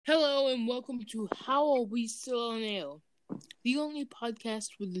Hello and welcome to How Are We Still on Air? The only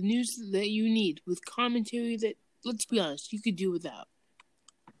podcast with the news that you need, with commentary that, let's be honest, you could do without.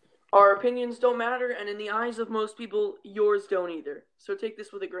 Our opinions don't matter, and in the eyes of most people, yours don't either. So take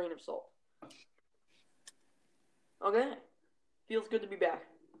this with a grain of salt. Okay. Feels good to be back.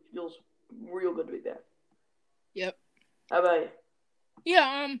 Feels real good to be back. Yep. How about you?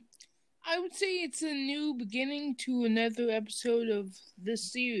 Yeah, I would say it's a new beginning to another episode of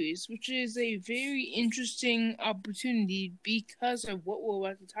this series, which is a very interesting opportunity because of what we're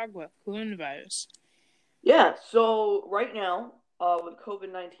about to talk about, coronavirus. Yeah, so right now, with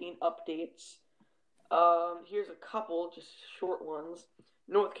COVID-19 updates, here's a couple, just short ones.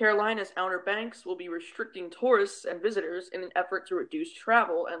 North Carolina's Outer Banks will be restricting tourists and visitors in an effort to reduce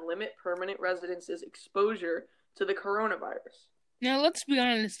travel and limit permanent residents' exposure to the coronavirus. Now, let's be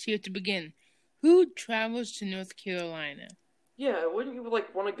honest here to begin. Who travels to North Carolina? Yeah, wouldn't you want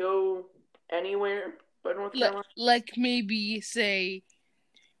to go anywhere but North Carolina? Like maybe, say,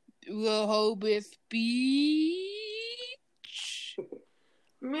 Rehoboth Beach?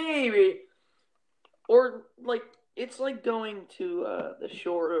 Maybe. Or, it's like going to the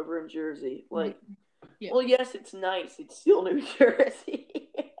shore over in Jersey. Well, yes, it's nice. It's still New Jersey.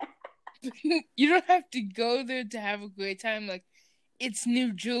 You don't have to go there to have a great time. It's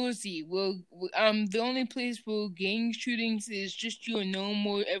New Jersey. The only place for gang shootings is just your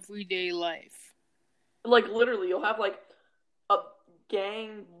normal everyday life. Literally, you'll have, a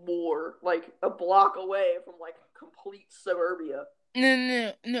gang war, a block away from, complete suburbia.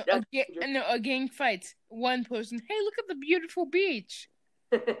 No. A gang fights. One person, hey, look at the beautiful beach.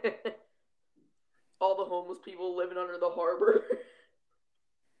 All the homeless people living under the harbor.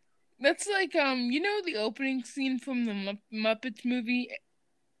 That's the opening scene from the Muppets movie?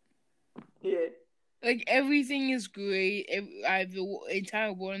 Yeah. Everything is great. I have the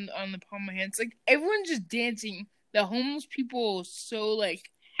entire world on the palm of my hands. Everyone's just dancing. The homeless people are so,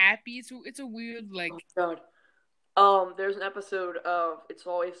 happy. It's a weird, Oh, God. There's an episode of It's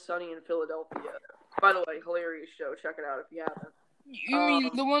Always Sunny in Philadelphia. By the way, hilarious show. Check it out if you haven't. You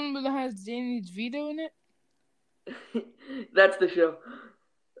mean the one that has Danny DeVito in it? That's the show.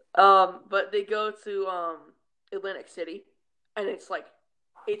 But they go to Atlantic City, and it's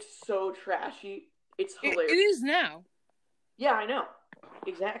so trashy. It's hilarious. It is now. Yeah, I know.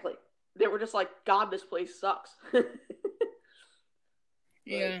 Exactly. They were just like, God, this place sucks.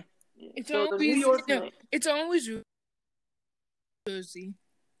 Yeah. It's always Jersey.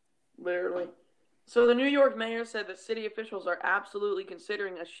 Literally. So the New York mayor said that city officials are absolutely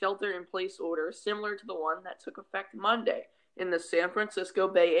considering a shelter-in-place order similar to the one that took effect Monday in the San Francisco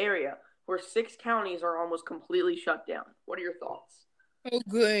Bay Area, where 6 counties are almost completely shut down. What are your thoughts? Oh,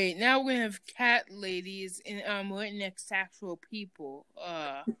 great. Now we're going to have cat ladies right next to actual people.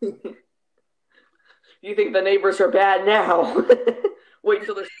 You think the neighbors are bad now? Wait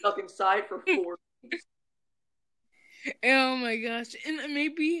until they're stuck inside for 4 weeks. Oh my gosh. And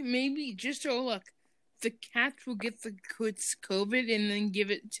maybe, just our luck, the cats will get the COVID and then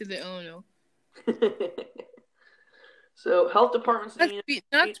give it to the owner. So, health departments... Not to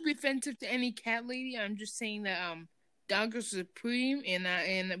be offensive to any cat lady, I'm just saying that dogs are supreme, and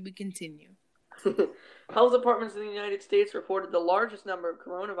we continue. Health departments in the United States reported the largest number of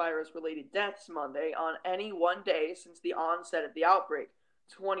coronavirus-related deaths Monday on any one day since the onset of the outbreak,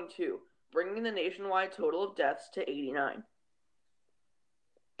 22, bringing the nationwide total of deaths to 89.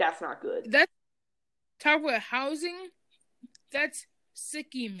 That's not good. Talk about housing. That's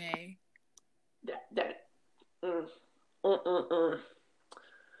sicky, May.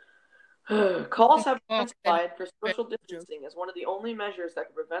 Calls have been intensified for social distancing as one of the only measures that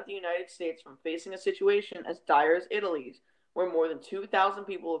could prevent the United States from facing a situation as dire as Italy's, where more than 2,000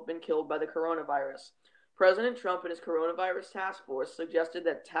 people have been killed by the coronavirus. President Trump and his coronavirus task force suggested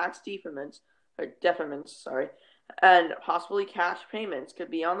that tax defaments, and possibly cash payments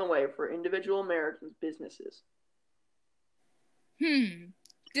could be on the way for individual American businesses.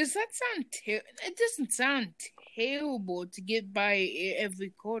 Does that sound terrible? It doesn't sound terrible to get by every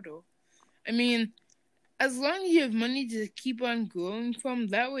quarter. I mean, as long as you have money to keep on growing from,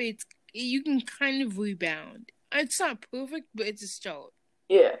 that way you can kind of rebound. It's not perfect, but it's a start.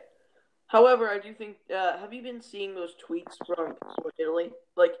 Yeah. However, I do think, have you been seeing those tweets from Italy?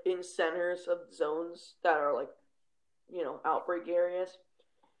 In centers of zones that are, outbreak areas?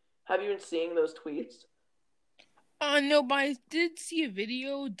 Have you been seeing those tweets? No, but I did see a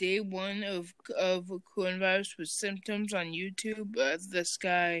video day one of coronavirus with symptoms on YouTube. This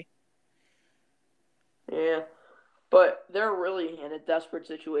guy. Yeah, but they're really in a desperate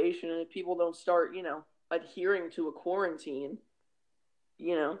situation, and if people don't start, adhering to a quarantine,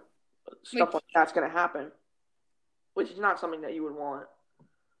 stuff like that's going to happen, which is not something that you would want.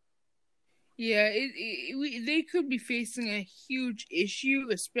 Yeah, they could be facing a huge issue,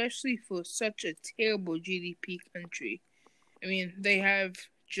 especially for such a terrible GDP country. I mean, their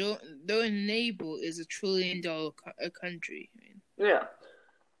neighbor is $1 trillion country. Yeah,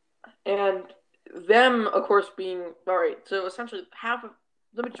 and them, of course, being all right. So essentially,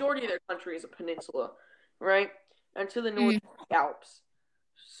 the majority of their country is a peninsula, right? And to the north, the Alps.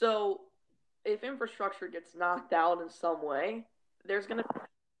 So if infrastructure gets knocked out in some way, there's going to be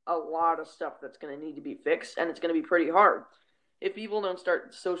a lot of stuff that's going to need to be fixed, and it's going to be pretty hard. If people don't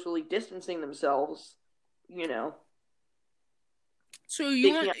start socially distancing themselves, So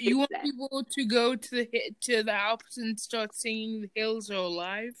you want people to go to the Alps and start singing "The Hills Are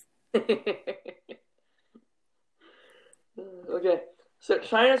Alive"? Okay, so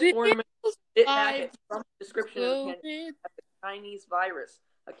China's foreign minister hit back at Trump's description of the pandemic as a Chinese virus,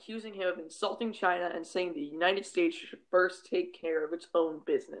 accusing him of insulting China and saying the United States should first take care of its own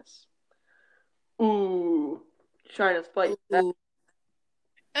business. Ooh, China's fighting back.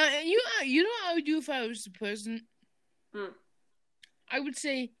 You know what I would do if I was the president? I would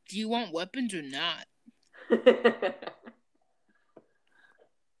say, do you want weapons or not?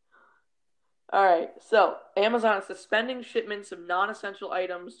 All right, so Amazon is suspending shipments of non-essential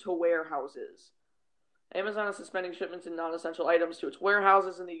items to warehouses. Amazon is suspending shipments of non-essential items to its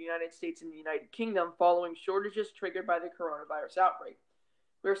warehouses in the United States and the United Kingdom following shortages triggered by the coronavirus outbreak.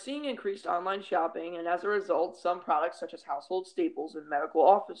 We're seeing increased online shopping, and as a result, some products such as household staples and medical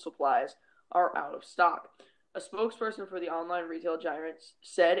office supplies are out of stock. A spokesperson for the online retail giants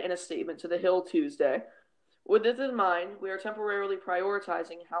said in a statement to The Hill Tuesday, "With this in mind, we are temporarily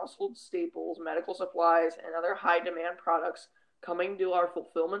prioritizing household staples, medical supplies, and other high-demand products coming to our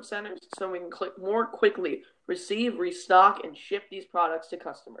fulfillment centers so we can more quickly receive, restock, and ship these products to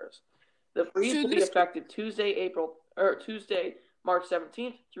customers. The freeze will be effective Tuesday, March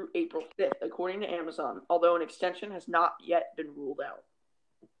 17th through April 5th, according to Amazon, although an extension has not yet been ruled out."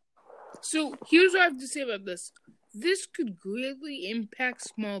 So here's what I have to say about this. This could greatly impact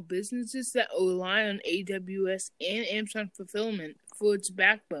small businesses that rely on AWS and Amazon fulfillment for its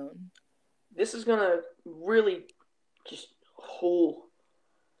backbone. This is going to really just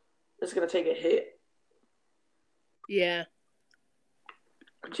it's going to take a hit. Yeah.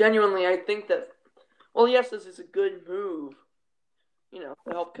 Genuinely, I think that, yes, this is a good move, to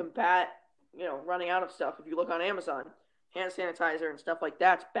help combat, running out of stuff. If you look on Amazon, hand sanitizer and stuff like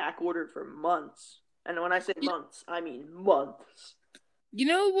that's back ordered for months. And when I say months, I mean months. You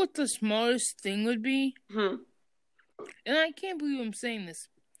know what the smartest thing would be? And I can't believe I'm saying this.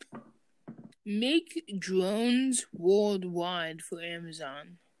 Make drones worldwide for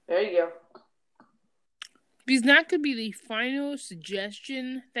Amazon. There you go. Because that could be the final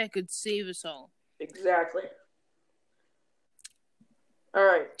suggestion that could save us all. Exactly. All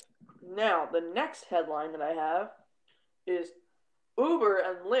right. Now, the next headline that I have is Uber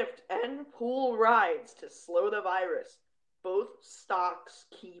and Lyft end pool rides to slow the virus. Both stocks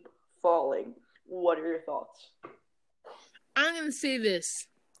keep falling. What are your thoughts? I'm going to say this.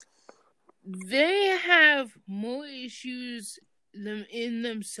 They have more issues in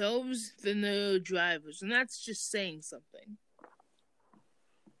themselves than their drivers, and that's just saying something.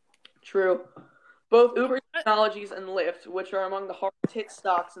 True. Both Uber Technologies and Lyft, which are among the hardest hit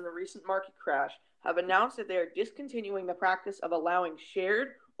stocks in the recent market crash, have announced that they are discontinuing the practice of allowing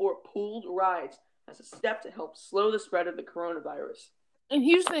shared or pooled rides as a step to help slow the spread of the coronavirus. And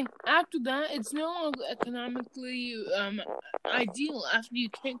here's the thing, after that, it's no longer economically ideal after you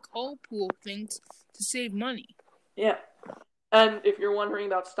can't carpool things to save money. Yeah. And if you're wondering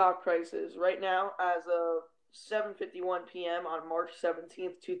about stock prices, right now, as of 7:51 p.m. on March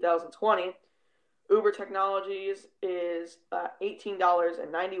 17th, 2020, Uber Technologies is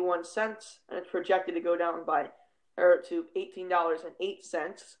 $18.91, and it's projected to go down to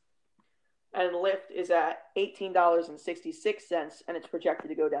 $18.08. And Lyft is at $18.66, and it's projected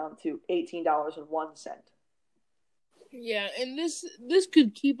to go down to $18.01. Yeah, and this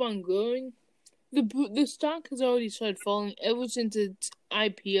could keep on going. The stock has already started falling ever since its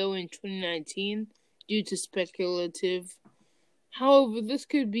IPO in 2019 due to speculative. However, this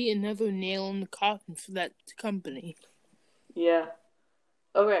could be another nail in the coffin for that company. Yeah.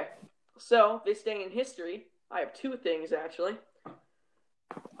 Okay, so this day in history, I have two things, actually.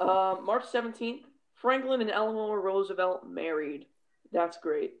 March 17th, Franklin and Eleanor Roosevelt married. That's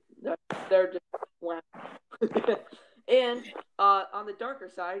great. They're just wow. And on the darker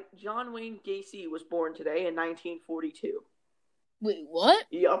side, John Wayne Gacy was born today in 1942. Wait, what?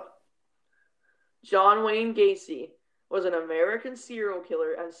 Yup. John Wayne Gacy was an American serial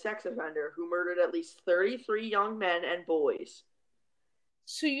killer and sex offender who murdered at least 33 young men and boys.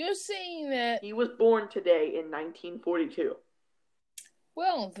 So you're saying that... He was born today in 1942.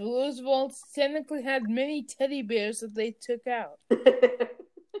 Well, the Roosevelts technically had many teddy bears that they took out.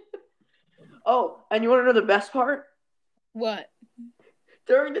 Oh, and you want to know the best part? What?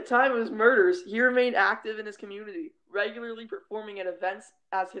 During the time of his murders, he remained active in his community, regularly performing at events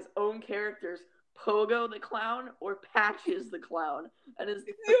as his own characters, Pogo the Clown or Patches the Clown, and is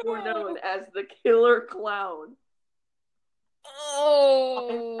more known as the Killer Clown. Oh,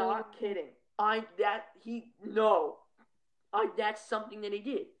 I'm not kidding. That's something that he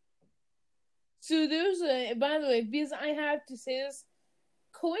did. So there's by the way, because I have to say this,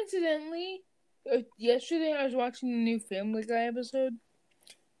 coincidentally, yesterday I was watching the new Family Guy episode,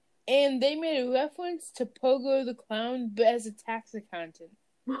 and they made a reference to Pogo the Clown, but as a tax accountant.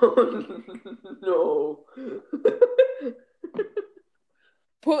 No.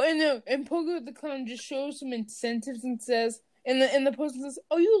 And Pogo the Clown just shows some incentives and says, and the person says,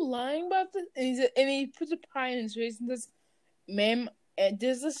 "Are you lying about this?" And he puts a pie in his face and says, "Ma'am,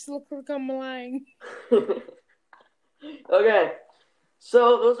 does this look like I'm lying?" Okay,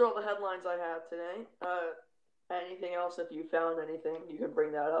 so those are all the headlines I have today. Anything else? If you found anything, you can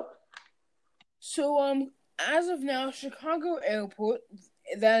bring that up. So, as of now, Chicago Airport,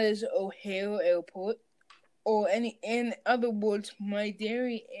 that is O'Hare Airport, or in other words, my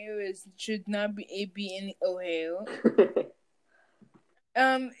dairy areas should not be in O'Hare.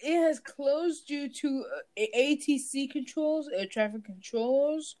 It has closed due to ATC controls, air traffic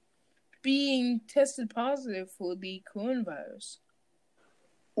controllers, being tested positive for the coronavirus.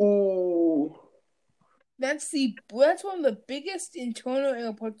 Ooh. That's one of the biggest internal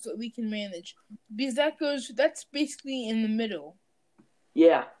airports that we can manage, because that's basically in the middle.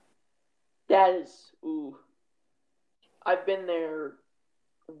 Yeah. That is, ooh. I've been there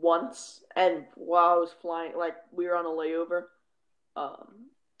once, and while I was flying, like, we were on a layover,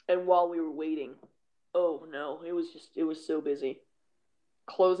 and while we were waiting, oh no, it was so busy.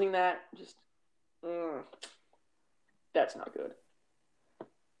 Closing that, that's not good.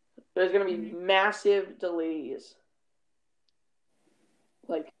 There's going to be massive delays.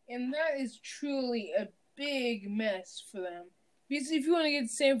 And that is truly a big mess for them. Because if you want to get to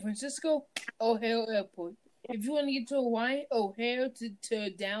San Francisco, O'Hare Airport. If you want to get to Hawaii, O'Hare to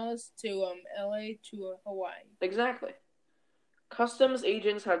Dallas to LA to Hawaii. Exactly. Customs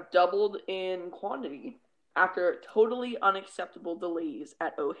agents have doubled in quantity after totally unacceptable delays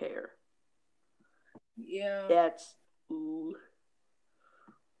at O'Hare. Yeah. That's ooh.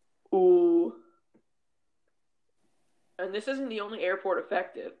 Ooh. And this isn't the only airport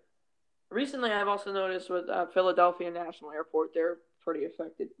affected. Recently, I've also noticed with Philadelphia National Airport, they're pretty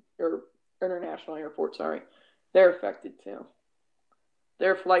affected. Or International Airport, sorry. They're affected too.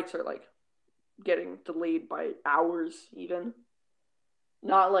 Their flights are getting delayed by hours even.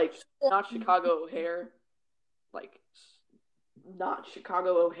 Not Chicago O'Hare, not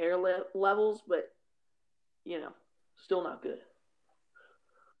Chicago O'Hare levels, but still not good.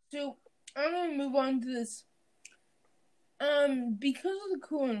 So I'm gonna move on to this. Because of the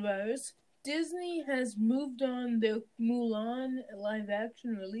coronavirus, Disney has moved on their Mulan live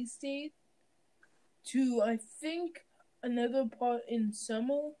action release date to, I think, another part in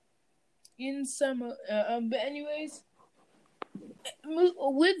summer. But anyways,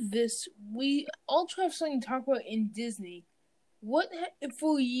 with this, we also have something to talk about in Disney.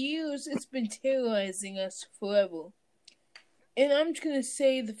 For years, it's been terrorizing us forever. And I'm just gonna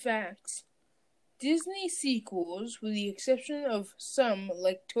say the facts. Disney sequels, with the exception of some,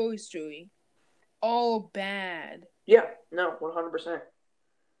 like Toy Story, all bad. Yeah, no, 100%.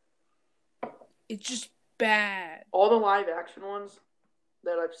 It's just bad. All the live action ones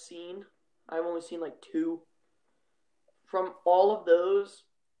that I've seen, I've only seen 2. From all of those,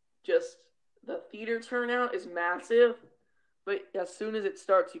 just the theater turnout is massive, but as soon as it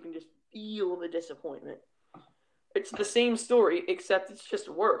starts, you can just feel the disappointment. It's the same story, except it's just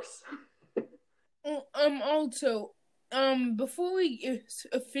worse. Also, before we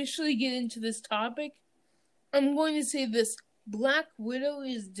officially get into this topic, I'm going to say this. Black Widow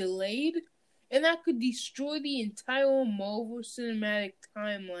is delayed, and that could destroy the entire Marvel Cinematic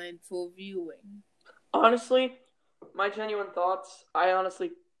timeline for viewing. Honestly, my genuine thoughts, I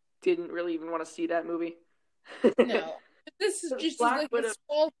honestly didn't really even want to see that movie. No. This is just a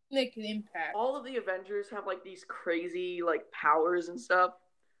small thing that can impact. All of the Avengers have these crazy powers and stuff,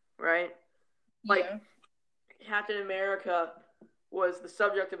 right? Yeah. Captain America was the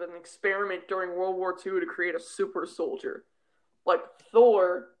subject of an experiment during World War II to create a super soldier.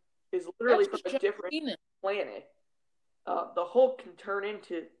 Thor is literally from a different planet. the Hulk can turn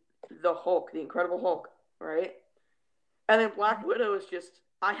into the Hulk, the Incredible Hulk, right? And then Black Widow is just,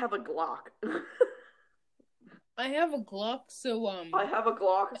 I have a Glock. I have a Glock, so I have a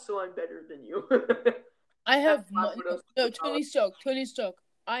Glock, so I'm better than you. I have Black money. Widow's No, superpower. Tony Stark.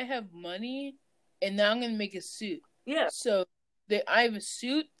 I have money, and now I'm gonna make a suit. Yeah, So I have a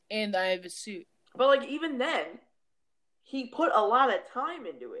suit, and I have a suit. but like even then, he put a lot of time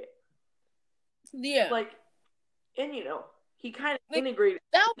into it. Yeah, Like, and he kind of like, integrated.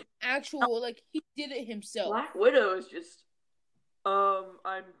 that actual, like, he did it himself. Black Widow is just,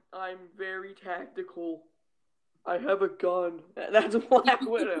 I'm very tactical. I have a gun. That's Black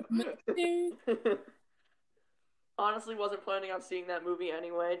Widow. Honestly, wasn't planning on seeing that movie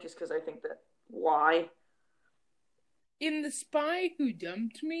anyway, just because I think that why? In The Spy Who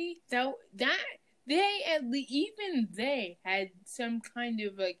Dumped Me, that they at least even they had some kind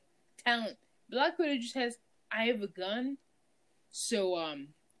of like talent. Black Widow just has, I have a gun, so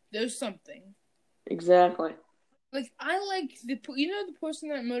there's something. Exactly. Like, I like the person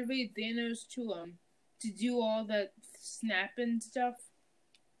that motivated Thanos to do all that snapping stuff,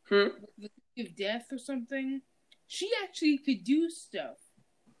 the of death or something. She actually could do stuff.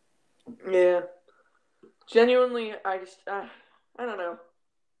 Yeah. Genuinely, I don't know.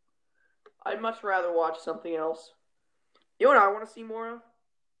 I'd much rather watch something else. You know what I want to see more of?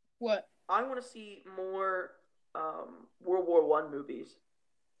 What? I want to see more World War One movies.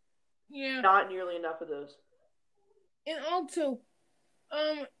 Yeah. Not nearly enough of those. And also,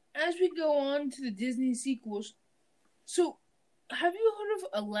 as we go on to the Disney sequels, so have you heard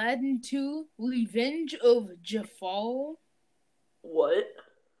of Aladdin 2: Revenge of Jafar? What?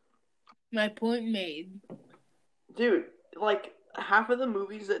 My point made. Dude, like half of the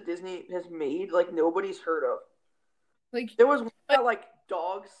movies that Disney has made, like nobody's heard of. Like, there was one about like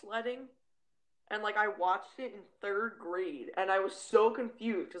dog sledding, and like I watched it in 3rd grade, and I was so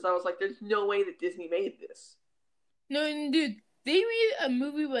confused because I was like, "There's no way that Disney made this." No, dude, they made a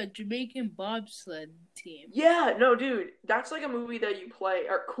movie about Jamaican bobsled team. Yeah, no, dude, that's like a movie that you play.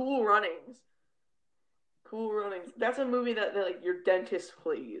 Or Cool Runnings. Cool Runnings. That's a movie that like your dentist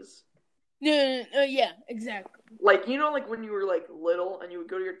plays. No, yeah, exactly. Like, like when you were like little and you would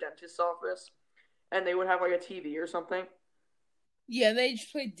go to your dentist's office and they would have like a TV or something. Yeah, they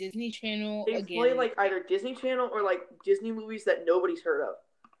just play Disney Channel they again. Play like either Disney Channel or like Disney movies that nobody's heard of.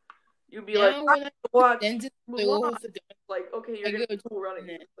 You'd be like, I watch dentist, like, okay, you're gonna Cool Runnings.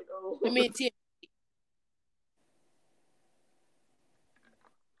 Like, oh. I mean, it's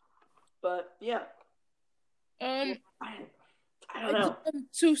But yeah. I don't know.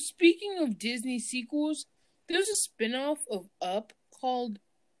 So speaking of Disney sequels, there's a spin-off of Up called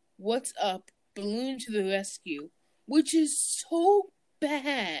What's Up? Balloon to the Rescue, which is so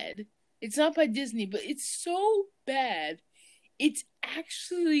bad. It's not by Disney, but it's so bad. It's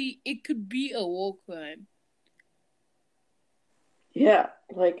actually, it could be a war crime. Yeah,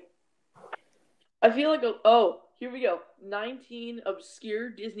 like, I feel like, here we go. 19 obscure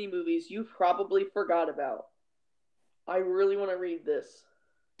Disney movies you probably forgot about. I really want to read this.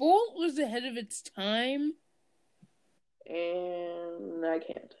 Bolt was ahead of its time. And I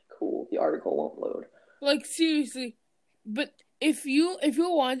can't. Cool. The article won't load. Like, seriously. But if you're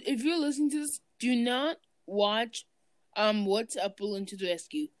listening to this, do not watch What's Up Balloon to the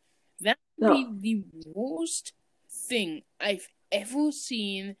Rescue. That would be the worst thing I've ever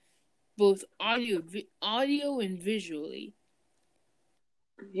seen, both audio and visually.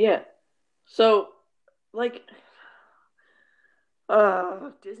 Yeah. So, like,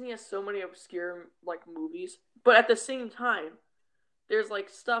 Disney has so many obscure like movies, but at the same time, there's like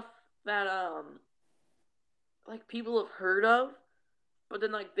stuff that like people have heard of, but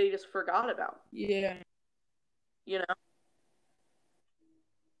then like they just forgot about. Yeah. You know?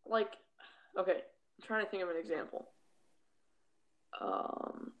 Like, okay, I'm trying to think of an example.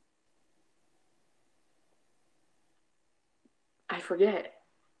 I forget.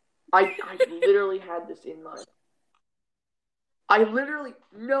 I literally had this in mind. I literally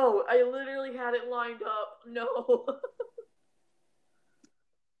had it lined up. No.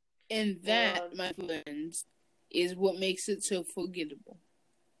 And that, my friends, is what makes it so forgettable.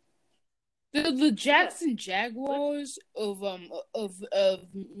 The Jackson Jaguars of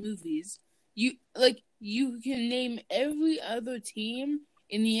movies. You can name every other team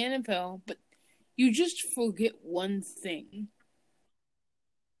in the NFL, but you just forget one thing.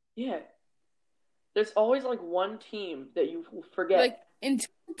 Yeah. There's always like one team that you forget. Like until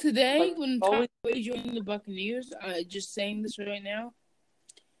today, when Tom Brady joined the Buccaneers, just saying this right now,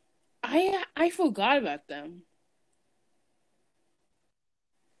 I forgot about them.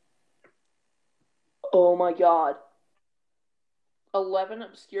 Oh my god. 11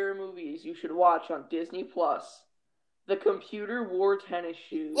 obscure movies you should watch on Disney Plus. The Computer Wore Tennis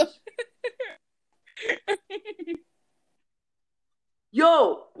Shoes.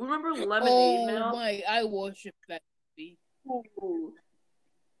 Yo, remember Lemonade Mouth? Oh my, I worship that movie. Ooh.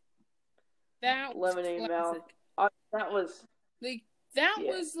 That was Lemonade classic. Mouth. That was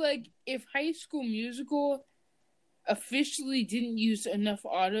was like if High School Musical officially didn't use enough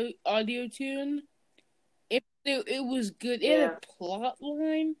audio tune. It was good. It had a plot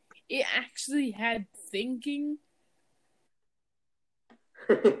line. It actually had thinking.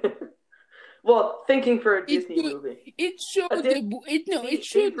 Well, thinking for a Disney movie. It showed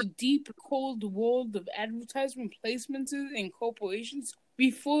the deep, cold world of advertisement placements and corporations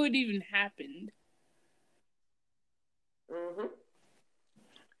before it even happened. Mm-hmm.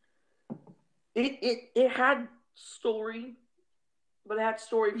 It had story, but it had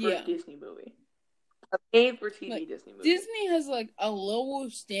story for a Disney movie. A made for TV Disney movie. Disney has like a lower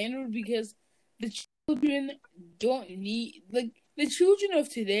standard because the children don't need the children of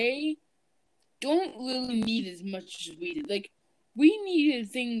today don't really need as much as we did. Like we needed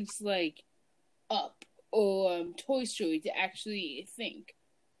things like Up or Toy Story to actually think.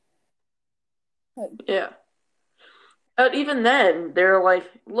 Yeah. But even then, they're like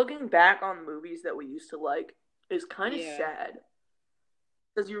looking back on movies that we used to like is kind of sad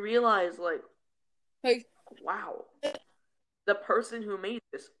because you realize like wow, the person who made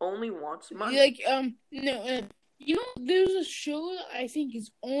this only wants money. You know, there's a show that I think is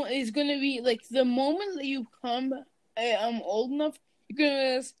gonna be like the moment that you become old enough, you're gonna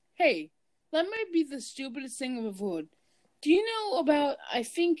realize, hey, that might be the stupidest thing I've ever heard. Do you know about? I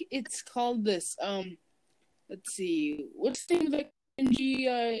think it's called this. Let's see, what's the name of that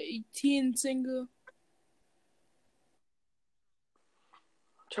cringy teen singer?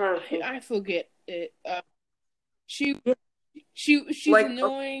 I forget it. She's like,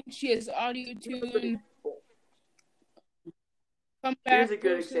 annoying. She has audio tune. Here's a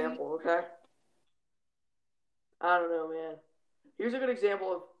good example, okay? I don't know, man. Here's a good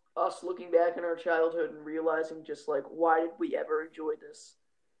example of us looking back in our childhood and realizing just like, why did we ever enjoy this?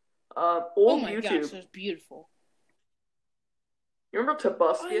 Old YouTube. Gosh, that's beautiful. You remember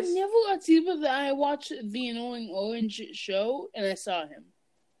Tobuscus? I never got to see, but I watched the Annoying Orange show and I saw him.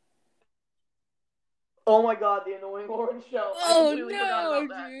 Oh my god, the Annoying Orange show! Oh no,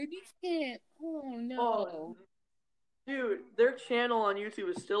 dude, you can't. Oh no. Oh, dude, their channel on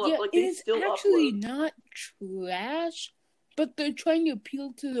YouTube is still up. Like it's actually not trash, but they're trying to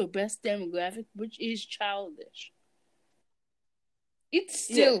appeal to the best demographic, which is childish. It's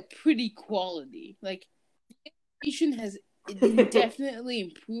still pretty quality. Like, the animation has definitely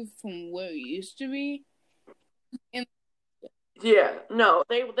improved from where it used to be. And no,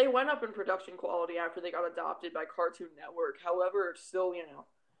 they went up in production quality after they got adopted by Cartoon Network. However, it's still,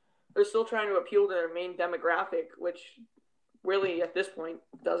 they're still trying to appeal to their main demographic, which really at this point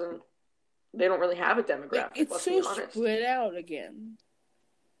they don't really have a demographic. It's so spread out again.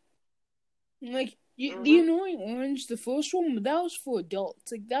 Like the Annoying Orange, the first one, that was for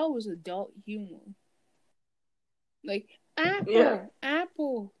adults. Like that was adult humor. Like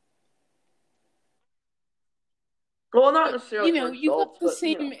Apple. Well, not necessarily. You got the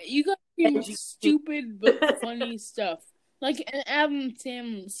same. You got stupid but funny stuff, like an Adam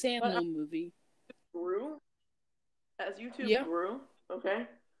Sandler movie. Grew as YouTube grew, okay,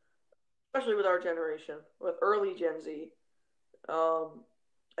 especially with our generation, with early Gen Z.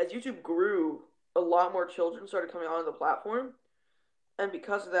 As YouTube grew, a lot more children started coming onto the platform, and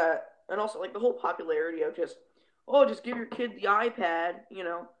because of that, and also like the whole popularity of just give your kid the iPad,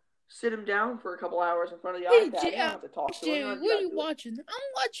 sit him down for a couple hours in front of the iPad. You don't have to talk to him. What are you watching?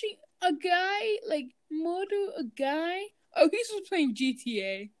 I'm watching a guy murder a guy. Oh, he's just playing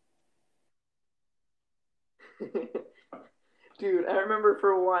GTA. Dude, I remember for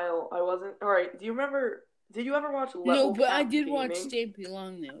a while I wasn't. All right, do you remember? Did you ever watch Level No, but Cap I did Gaming? watch Stampy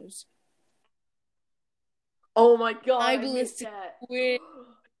Longnose. Oh my god! I Ballistic Squid,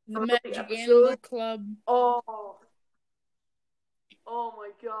 the Magic Animal Club. Oh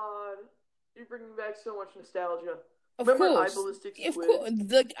my god! You're bringing back so much nostalgia. Remember iBallistic Squid? Of course.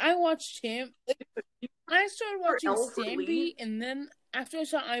 I watched him. I started watching Stampy, and then after I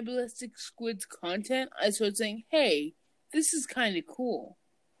saw iBallistic Squid's content, I started saying, "Hey, this is kind of cool."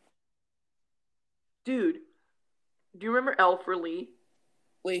 Dude, do you remember L4Lee?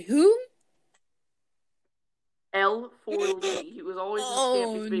 Wait, who? L4Lee. He was always in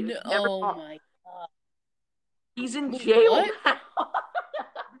Stampy's video. Oh my god. He's in jail now.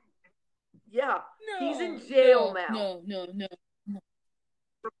 Yeah, he's in jail now. No.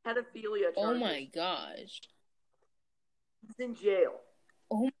 For pedophilia charges. Oh my gosh. He's in jail.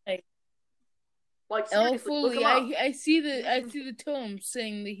 Oh my. Like seriously, look him up. I see the Tom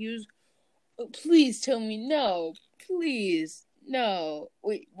saying that he was. Oh, please tell me no. Please no.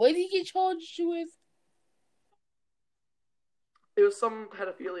 Wait, what did he get charged with? It was some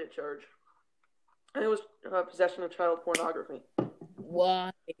pedophilia charge, and it was possession of child pornography.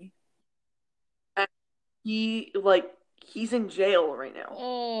 Why? And he's in jail right now.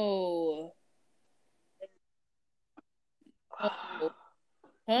 Oh. Oh.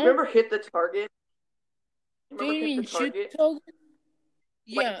 Huh? Remember Hit the Target? Do you mean Shoot the Target?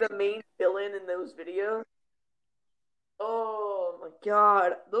 Yeah. Like the main villain in those videos. Oh my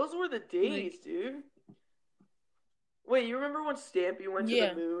god, those were the days, dude. Wait, you remember when Stampy went to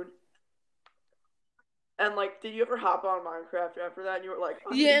the moon? And like, did you ever hop on Minecraft after that? And you were like,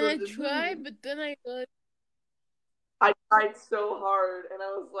 yeah, and I tried, but then I tried so hard, and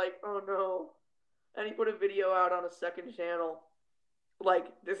I was like, oh no. And he put a video out on a second channel, like,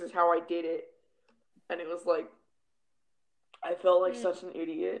 this is how I did it. And it was like, I felt like such an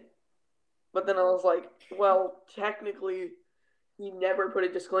idiot. But then I was like, well, technically, he never put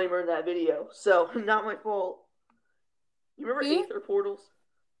a disclaimer in that video, so not my fault. You remember Aether Portals?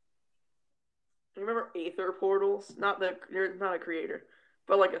 You remember Aether Portals? You're not a creator,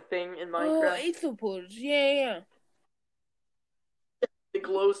 but like a thing in Minecraft. Oh, Aether Portals, yeah. The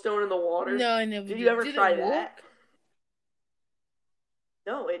glowstone in the water. No, I never did. Did you ever try that?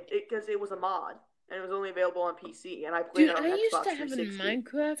 No, because it was a mod. And it was only available on PC, and I played it on Xbox 360. I used to have a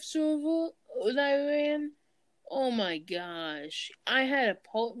Minecraft server that I ran. Oh my gosh. I had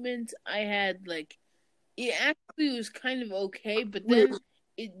apartments, I had it actually was kind of okay, but then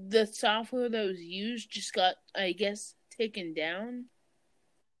the software that was used just got, I guess, taken down.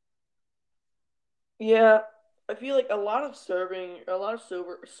 Yeah, I feel like a lot of server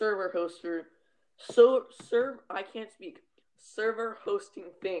server hosting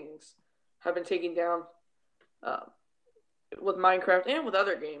things have been taken down with Minecraft and with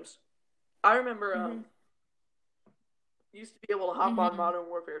other games. I remember used to be able to hop on Modern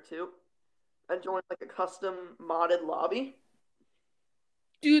Warfare 2 and join like a custom modded lobby.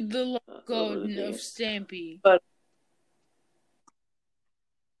 Dude, the Love Garden of Stampy. But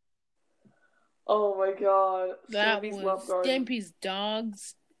oh my god, that Stampy's was Stampy's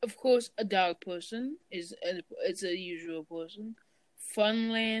dogs. Of course, a dog person it's a usual person.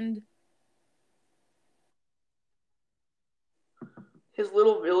 Funland. His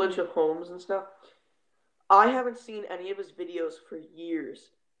little village of homes and stuff. I haven't seen any of his videos for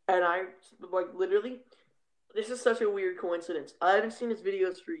years. And I, literally, this is such a weird coincidence. I haven't seen his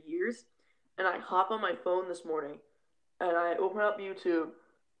videos for years. And I hop on my phone this morning. And I open up YouTube.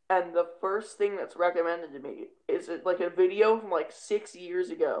 And the first thing that's recommended to me is a video from 6 years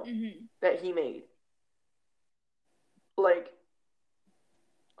ago that he made.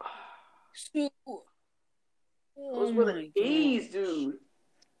 Those were the days, dude.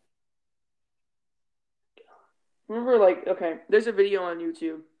 Remember, okay, there's a video on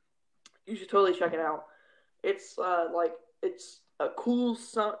YouTube. You should totally check it out. It's it's a cool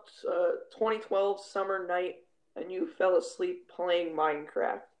 2012 summer night, and you fell asleep playing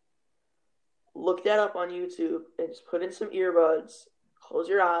Minecraft. Look that up on YouTube and just put in some earbuds, close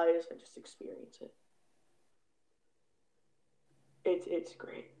your eyes, and just experience it. It's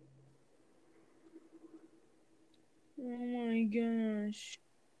great. Oh my gosh.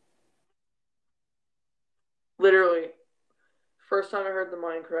 Literally, first time I heard the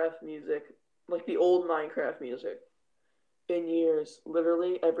Minecraft music, the old Minecraft music, in years,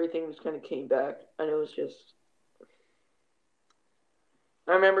 literally everything just kind of came back, and it was just...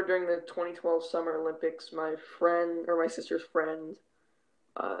 I remember during the 2012 Summer Olympics, my sister's friend,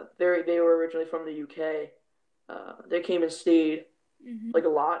 they were originally from the UK. They came and stayed a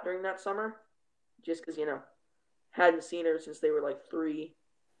lot during that summer, just because, hadn't seen her since they were 3.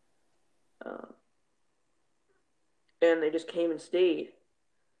 And they just came and stayed.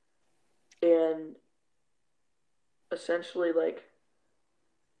 And essentially,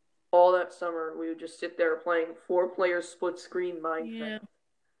 all that summer, we would just sit there playing 4-player split-screen Minecraft. Yeah.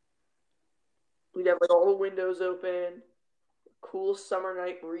 We'd have, all the windows open, cool summer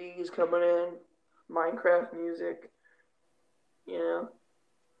night breeze coming in, Minecraft music,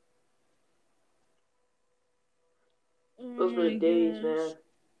 Those were the days, man.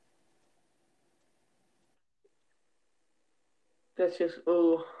 That's just,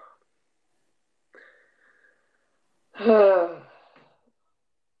 oh.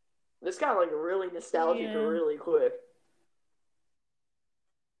 This got really nostalgic really quick.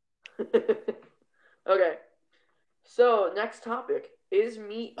 Okay. So, next topic. Is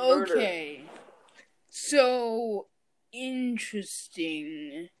meat murder? Okay. So,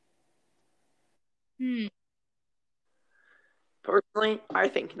 interesting. Personally, I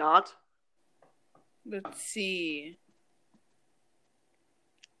think not. Let's see.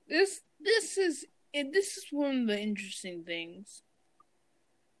 This is one of the interesting things.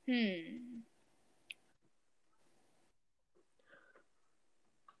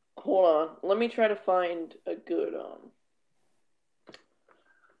 Hold on. Let me try to find a good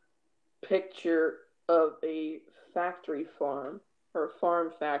picture of a factory farm or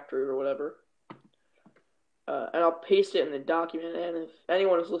farm factory or whatever. And I'll paste it in the document. And if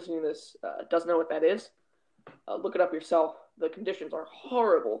anyone who's listening to this doesn't know what that is, look it up yourself. The conditions are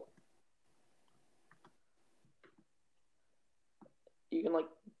horrible. You can like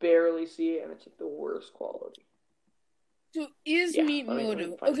barely see it, and it's like the worst quality. So is meat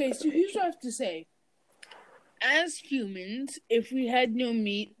motive? Okay, so here's what I have to say. As humans, if we had no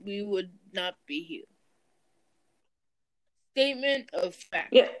meat, we would not be here. Statement of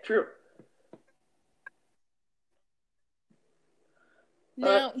fact. Yeah, true.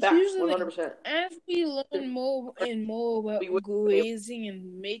 Now, here's the 100%. Thing. As we learn more and more about grazing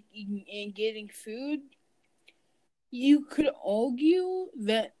and making and getting food, you could argue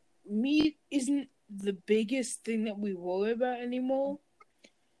that meat isn't the biggest thing that we worry about anymore.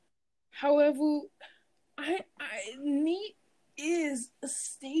 However, meat is a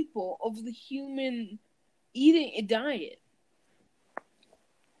staple of the human eating diet.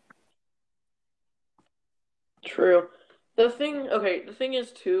 True. The thing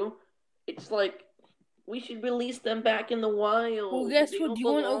is too, it's like we should release them back in the wild. Well, guess what? Do you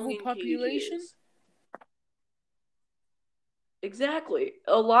want overpopulation? Exactly.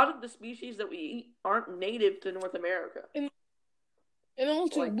 A lot of the species that we eat aren't native to North America. And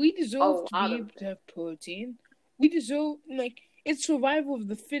also, like, we deserve to have protein. We deserve, it's survival of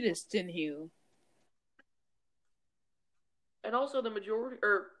the fittest in here. And also the majority,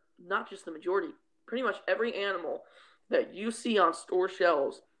 or not just the majority, pretty much every animal that you see on store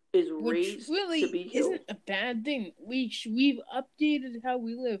shelves is raised really to be killed. Isn't a bad thing. We've updated how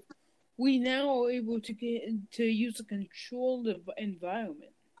we live. We now are able to use a controlled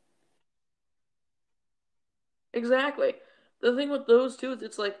environment. Exactly. The thing with those two is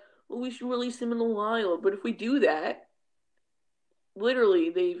it's like, well, we should release them in the wild. But if we do that, literally,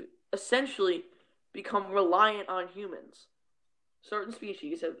 they've essentially become reliant on humans. Certain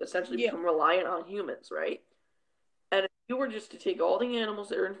species have essentially become reliant on humans, right? And if you were just to take all the animals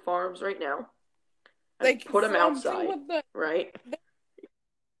that are in farms right now and put them outside, right?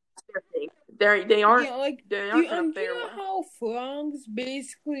 They aren't. They aren't going to fare well. How frogs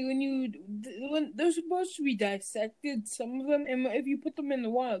basically, when they're supposed to be dissected, some of them, and if you put them in the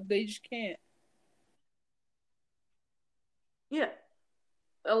wild, they just can't. Yeah,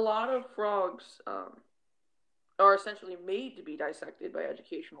 a lot of frogs are essentially made to be dissected by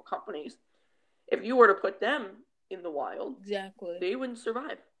educational companies. If you were to put them in the wild, exactly, they wouldn't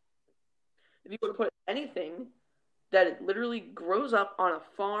survive. If you were to put anything that it literally grows up on a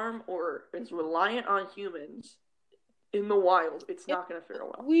farm or is reliant on humans in the wild, it's not going to fare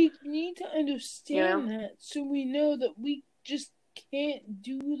well. We need to understand that so we know that we just can't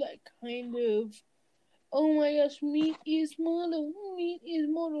do that kind of, oh my gosh, meat is murder.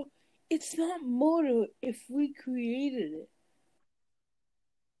 It's not murder if we created it.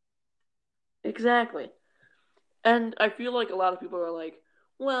 Exactly. And I feel like a lot of people are like,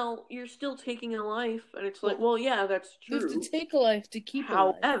 well, you're still taking a life. And it's like, well, yeah, that's true. You have to take a life to keep a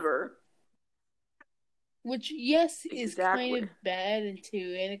life. However, which, yes, is kind of bad and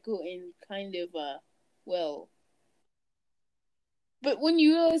tyrannical and kind of, but when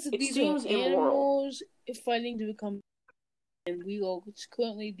you realize that these are animals fighting to become, and we are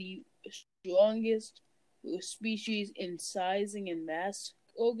currently the strongest species in sizing and mass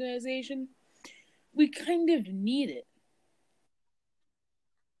organization, we kind of need it.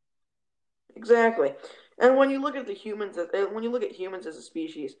 Exactly. And when you look at humans as a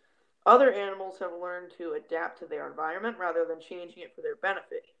species, other animals have learned to adapt to their environment rather than changing it for their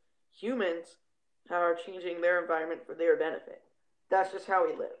benefit. Humans are changing their environment for their benefit. That's just how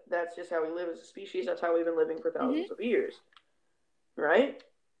we live. That's just how we live as a species. That's how we've been living for thousands of years. Right?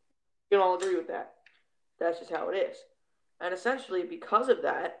 You can all agree with that. That's just how it is. And essentially, because of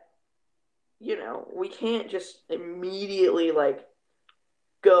that, we can't just immediately,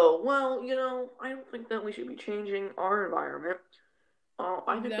 go, well, I don't think that we should be changing our environment.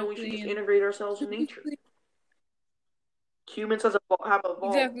 I think that we should just integrate ourselves in nature. Humans have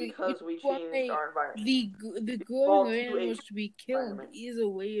evolved because we changed our environment. The growing animals to be killed is a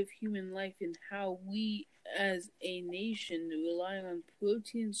way of human life and how we, as a nation, relying on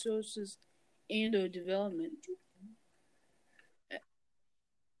protein sources and our development.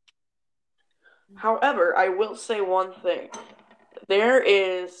 However, I will say one thing. There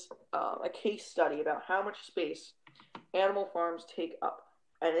is a case study about how much space animal farms take up,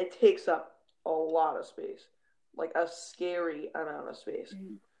 and it takes up a lot of space, like a scary amount of space.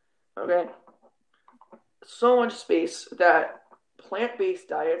 Okay, so much space that plant-based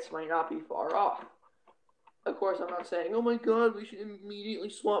diets might not be far off. Of course, I'm not saying, oh my god, we should immediately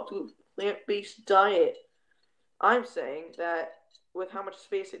swap to a plant-based diet. I'm saying that with how much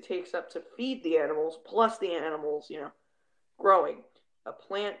space it takes up to feed the animals, plus the animals, growing, a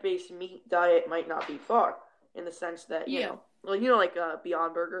plant-based meat diet might not be far. In the sense that, like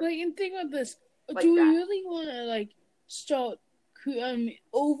Beyond Burger. Like, and think about this. Like do we that. really want to, start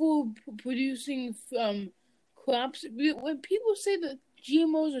overproducing crops? When people say that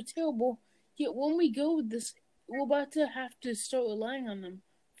GMOs are terrible, yet when we go with this, we're about to have to start relying on them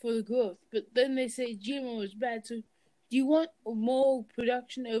for the growth. But then they say GMO is bad, so do you want more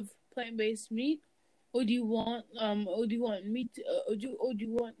production of plant-based meat? Or do you want meat? Or do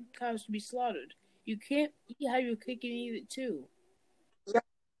you want cows to be slaughtered? You can't have your cake and eat it too. Yeah.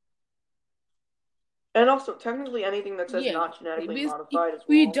 And also, technically, anything that says not genetically modified as well.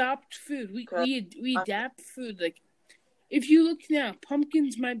 We adopt food. We adapt food. Like, if you look now,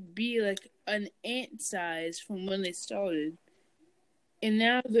 pumpkins might be like an ant size from when they started, and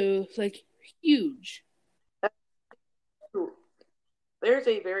now they're like huge. There's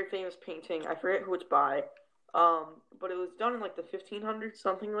a very famous painting. I forget who it's by, but it was done in like the 1500s,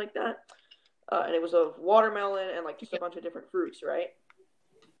 something like that. And it was of watermelon and like just a bunch of different fruits, right?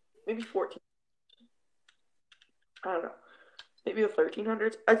 Maybe 14. I don't know. Maybe the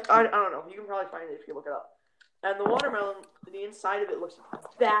 1300s. I don't know. You can probably find it if you look it up. And the watermelon, the inside of it looks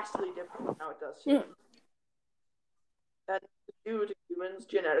vastly different from how it does today. And due to humans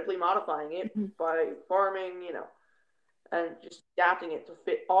genetically modifying it by farming, and just adapting it to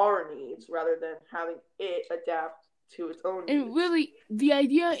fit our needs rather than having it adapt to its own needs. And really, the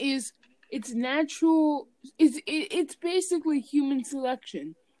idea is it's natural. It's basically human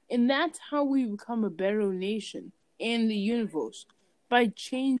selection. And that's how we become a better nation in the universe. By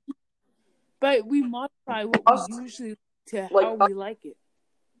we modify what we usually to how we like it.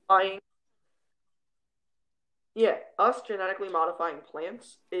 Us genetically modifying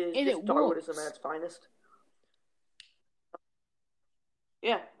plants is just Darwinism at its finest.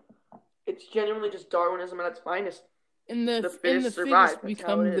 Yeah, it's genuinely just Darwinism at its finest. And the fittest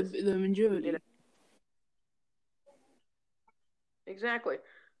become the majority. Exactly.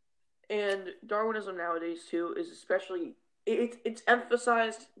 And Darwinism nowadays too is especially it's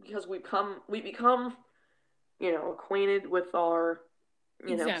emphasized because we become acquainted with our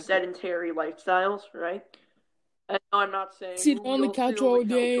sedentary lifestyles, right? And I'm not saying sit on the couch all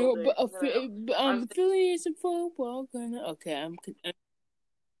day, but affiliates of football. Okay,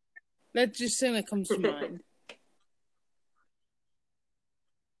 that's just something that comes to mind.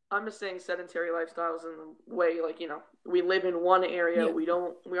 I'm just saying sedentary lifestyles in the way, we live in one area, we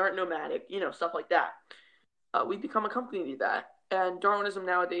aren't nomadic, stuff like that. We become accompanied to that. And Darwinism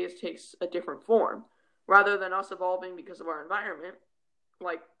nowadays takes a different form. Rather than us evolving because of our environment,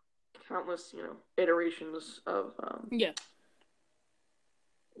 like countless, iterations of,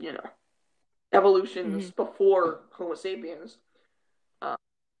 evolutions before Homo sapiens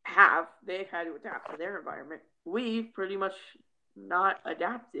they've had to adapt to their environment. We've pretty much not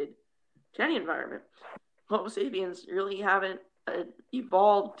adapted to any environment. Homo sapiens really haven't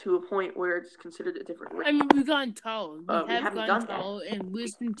evolved to a point where it's considered a different race. I mean, we've gotten taller. We have gotten taller, and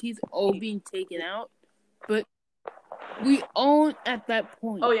wisdom teeth all being taken out, but we aren't at that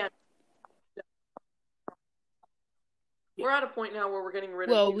point. Oh, yeah. We're at a point now where we're getting rid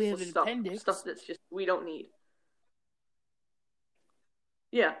of useless stuff that's just we don't need.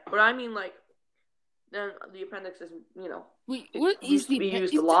 Yeah, but I mean, then the appendix is, what is the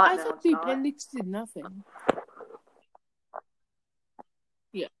appendix? I thought the appendix did nothing.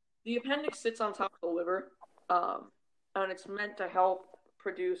 Yeah. The appendix sits on top of the liver, and it's meant to help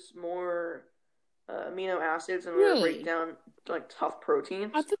produce more amino acids and break down tough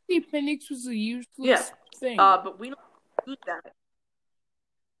proteins. I thought the appendix was a useless thing. But we don't use that.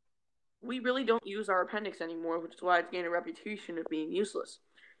 We really don't use our appendix anymore, which is why it's gained a reputation of being useless.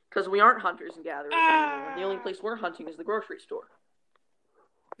 Because we aren't hunters and gatherers anymore. The only place we're hunting is the grocery store.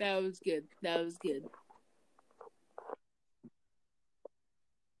 That was good.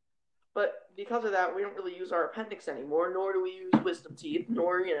 But because of that, we don't really use our appendix anymore, nor do we use wisdom teeth,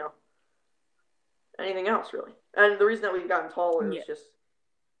 nor, anything else, really. And the reason that we've gotten taller is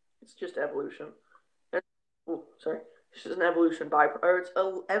it's just evolution. It's just an it's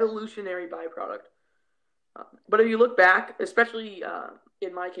an evolutionary byproduct. But if you look back, especially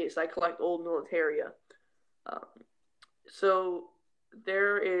in my case, I collect old militaria. Um, so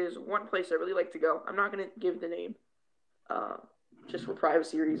there is one place I really like to go. I'm not going to give the name, uh, just for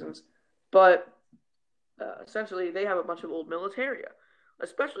privacy reasons, but essentially they have a bunch of old militaria,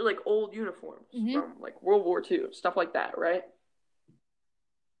 especially like old uniforms from like World War II, stuff like that, right?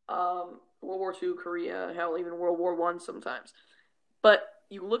 World War II, Korea, hell, even World War One sometimes. But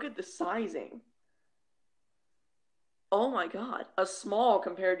you look at the sizing. Oh my God, a small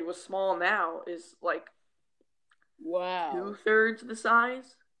compared to a small now is like Wow. 2/3 the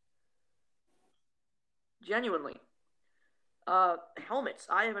size. Genuinely. Helmets.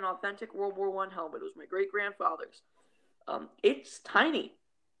 I have an authentic World War One helmet. It was my great grandfather's. It's tiny.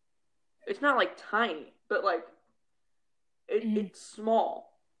 It's not like tiny, but like it's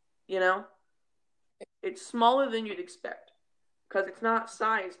small. You know, it's smaller than you'd expect because it's not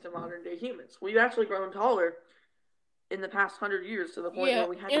sized to modern day humans. We've actually grown taller in the past 100 years to the point where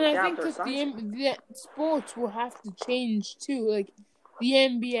we had to adapt our size. And I think that the sports will have to change too, like the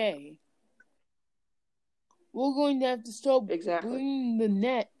NBA. We're going to have to start bringing the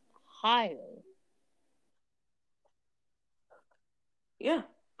net higher. Yeah,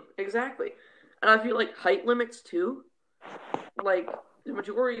 exactly. And I feel like height limits too. Like the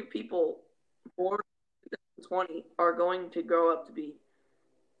majority of people born in 20 are going to grow up to be,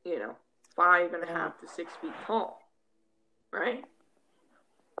 5.5 to 6 feet tall, right?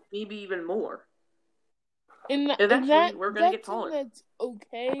 Maybe even more. Eventually, we're going to get taller. That's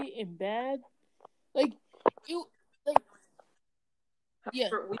okay and bad. Like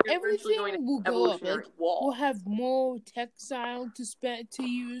everything will go up. Like, we'll have more textile to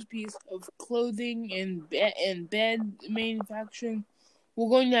use, piece of clothing and bed manufacturing. We're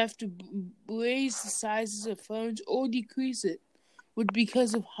going to have to raise the sizes of phones or decrease it,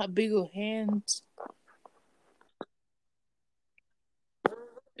 because of bigger hands.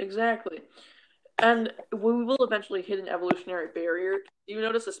 Exactly. And we will eventually hit an evolutionary barrier. You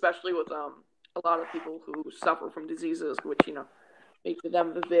notice, especially with a lot of people who suffer from diseases, which, make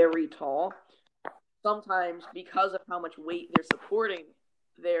them very tall. Sometimes, because of how much weight they're supporting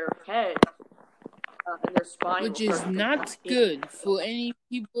their head and their spine, which is not good for any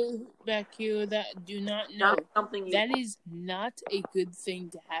people back here that do not know. That is not a good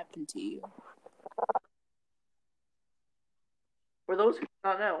thing to happen to you. For those who do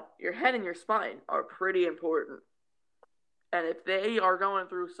not know, your head and your spine are pretty important. And if they are going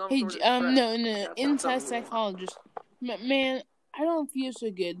through some sort of stress... no. Inside psychologist. Man, I don't feel so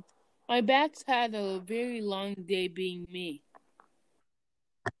good. My back's had a very long day being me.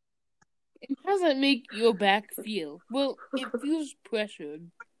 And how does that make your back feel? Well, it feels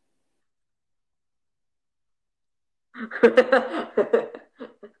pressured.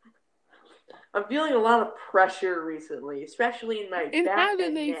 I'm feeling a lot of pressure recently, especially in my back and neck. And how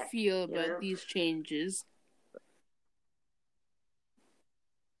do they feel about these changes?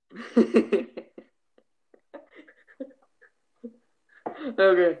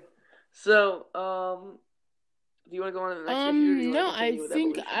 Okay. So, do you want to go on to the next issue? No, I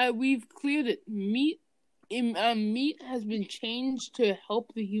think we've cleared it. Meat has been changed to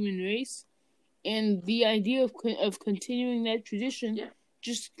help the human race, and the idea of continuing that tradition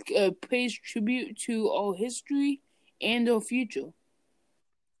just pays tribute to our history and our future.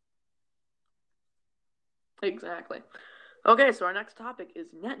 Exactly. Okay, so our next topic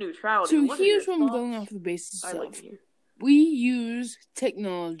is net neutrality. So here's what I'm going off the basis of. We use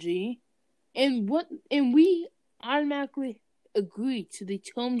technology, and we automatically agree to the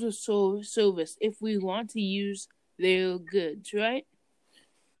terms of service if we want to use their goods, right?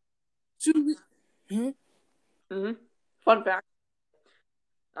 So, Fun fact.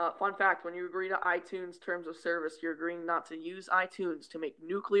 When you agree to iTunes terms of service, you're agreeing not to use iTunes to make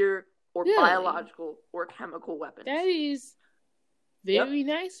nuclear or biological or chemical weapons. That is very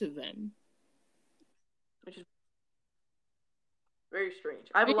nice of them. Which is very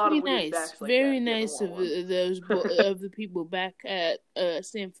strange. I have a lot of weird facts like that. Very nice of those of the people back at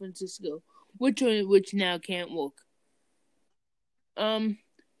San Francisco, which now can't work.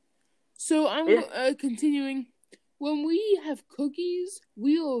 So I'm continuing. When we have cookies,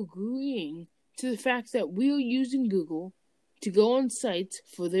 we are agreeing to the fact that we are using Google to go on sites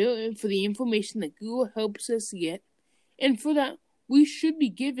for the information that Google helps us get, and for that we should be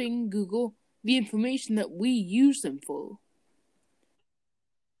giving Google the information that we use them for.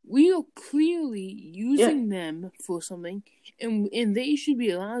 We are clearly using them for something, and they should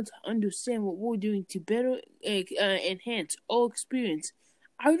be allowed to understand what we're doing to better enhance our experience.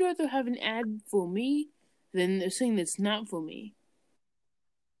 I would rather have an ad for me than a thing that's not for me.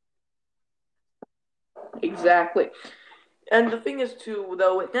 Exactly. And the thing is, too,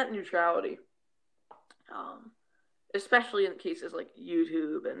 though, with net neutrality, especially in cases like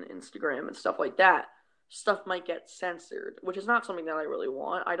YouTube and Instagram and stuff like that, stuff might get censored, which is not something that I really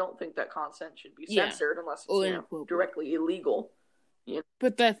want. I don't think that content should be censored unless it's directly illegal. Yeah.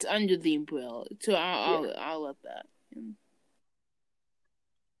 But that's under the umbrella, so I'll let that.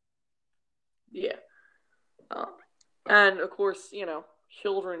 Yeah. And of course,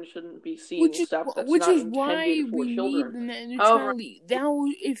 children shouldn't be seeing stuff that's not intended for children. Which is why we need the net neutrality. Now,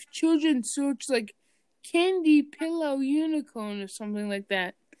 if children search like candy pillow unicorn or something like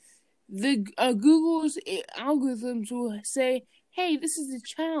that, the Google's algorithms will say, "Hey, this is a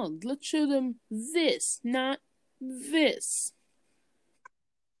child. Let's show them this, not this."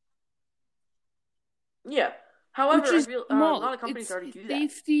 Yeah. However, I feel a lot of companies already do that.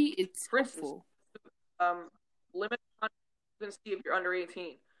 Safety, it's for instance, limit occupancy if you're under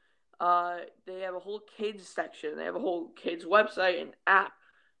 18. They have a whole kids section. They have a whole kids website and app.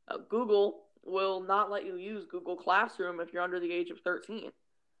 Google will not let you use Google Classroom if you're under the age of 13.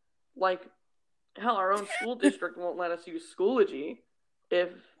 Like, hell, our own school district won't let us use Schoology if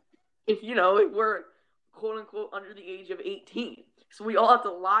we're quote unquote under the age of 18. So we all have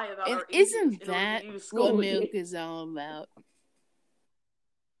to lie about our age. Isn't that what America is all about?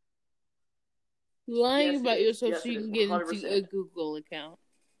 Lying about yourself so you can get 100%. Into a Google account.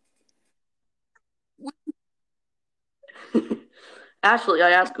 Actually, I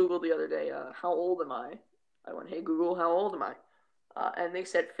asked Google the other day, how old am I? I went, "Hey Google, how old am I?" And they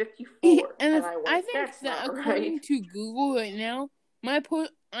said 54. And I went, I think that's that not according right. to Google right now,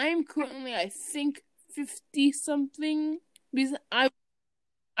 I'm currently, I think, 50 something, because I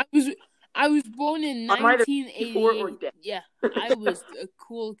was born in 1988. Yeah, I was a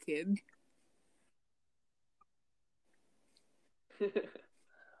cool kid.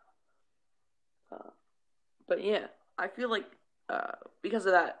 But yeah, I feel like because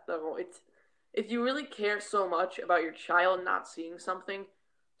of that, though, if you really care so much about your child not seeing something,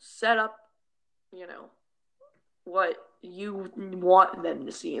 set up, what you want them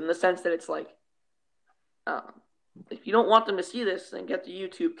to see, in the sense that it's like, if you don't want them to see this, then get the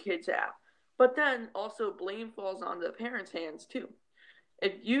YouTube Kids app. But then also blame falls on the parents' hands too.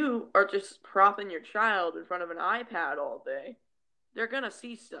 If you are just propping your child in front of an iPad all day, they're gonna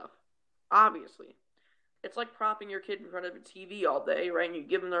see stuff, obviously. It's like propping your kid in front of a TV all day, right? And you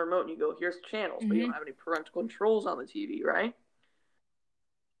give them the remote and you go, "Here's channels," but you don't have any parental controls on the TV, right?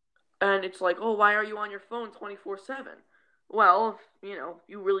 And it's like, "Oh, why are you on your phone 24/7? Well, if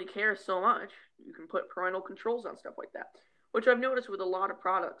you really care so much, you can put parental controls on stuff like that. Which I've noticed with a lot of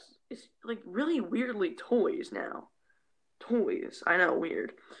products. It's like really weirdly toys now. Toys, I know,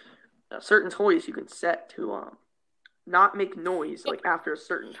 weird. Certain toys you can set to not make noise like after a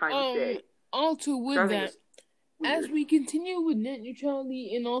certain time of day. Also with that, as we continue with net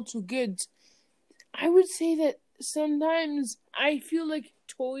neutrality and also goods, I would say that sometimes I feel like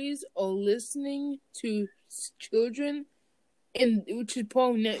toys are listening to children, and which is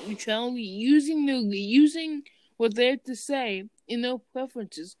part of net neutrality, using what they have to say in their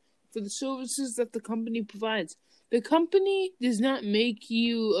preferences for the services that the company provides. The company does not make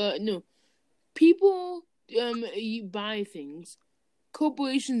you people you buy things.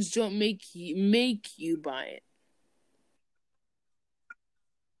 Corporations don't make you buy it.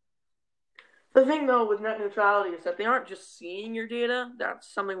 The thing, though, with net neutrality is that they aren't just seeing your data. That's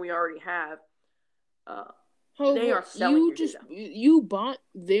something we already have. They are selling your data. You bought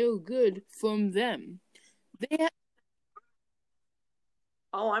their good from them.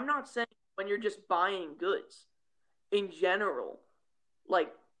 I'm not saying when you're just buying goods. In general,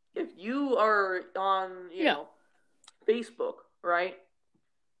 like, if you are on, Facebook, right?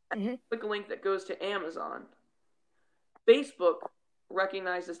 And click a link that goes to Amazon. Facebook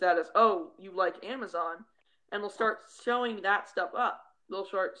recognizes that as, oh, you like Amazon, and they'll start showing that stuff up. They'll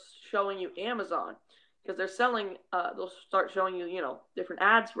start showing you Amazon because they're selling. They'll start showing you, different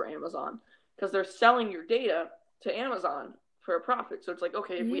ads for Amazon because they're selling your data to Amazon for a profit. So it's like,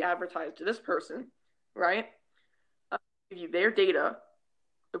 okay, if we advertise to this person, right? Give you their data.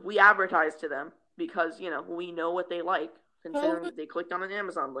 If we advertise to them because we know what they like, considering they clicked on an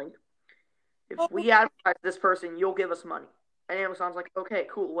Amazon link. If we advertise to this person, you'll give us money. And Amazon's like, okay,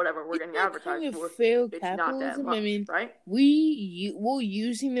 cool, whatever. We're getting advertised for. It's not that much, right? We're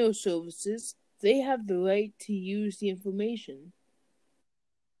using those services. They have the right to use the information.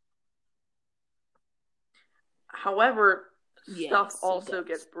 However, stuff also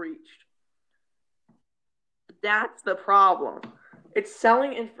gets breached. That's the problem. It's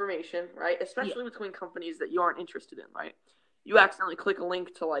selling information, right? Especially between companies that you aren't interested in, right? You accidentally click a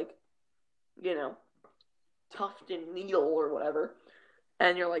link to, like, tufted needle or whatever,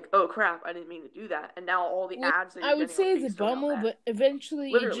 and you're like, oh crap, I didn't mean to do that, and now all the ads that you're I would getting say are it's a based around bummer, that. but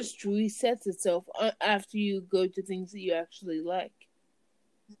eventually Literally. it just resets itself after you go to things that you actually like.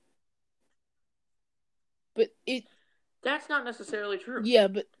 But that's not necessarily true. Yeah,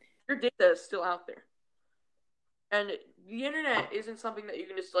 but your data is still out there. And the internet isn't something that you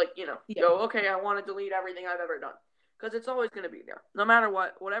can just, like, go, okay, I want to delete everything I've ever done. Because it's always going to be there. No matter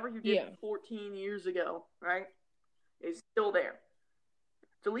what, whatever you did 14 years ago, right, is still there.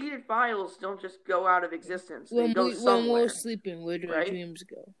 Deleted files don't just go out of existence. They go somewhere. When we're sleeping, where do our dreams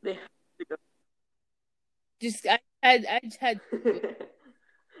go? They have to go. I just had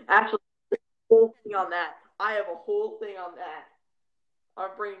Actually, whole thing on that. I have a whole thing on that.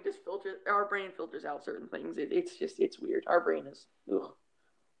 Our brain filters out certain things. It's weird. Our brain is, ugh.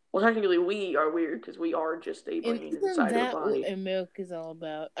 Well, technically, we are weird because we are just a brain inside of a body. What America's all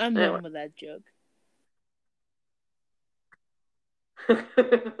about? I'm done with that joke.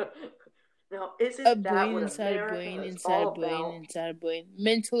 Now, isn't a that brain what inside America a brain is inside all a brain about? inside a brain?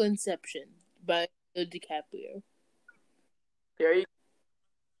 Mental Inception by DiCaprio. There you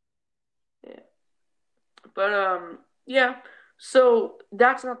go. Yeah. But, yeah. So,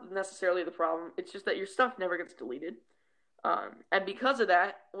 that's not necessarily the problem. It's just that your stuff never gets deleted. And because of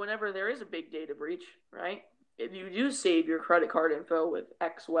that, whenever there is a big data breach, right, if you do save your credit card info with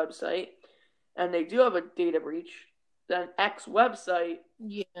X website, and they do have a data breach, then X website,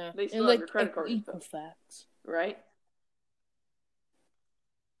 they still have your credit card info. Equifax. Right?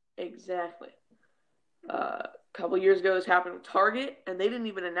 Exactly. A couple years ago, this happened with Target, and they didn't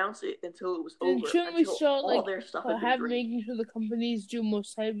even announce it until it was over. Shouldn't we start, all their stuff making sure the companies do more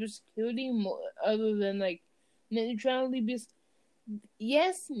cybersecurity, other than, net neutrality? Because,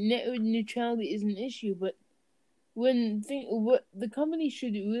 yes, net neutrality is an issue, but what the company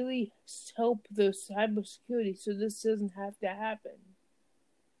should really help the cybersecurity so this doesn't have to happen.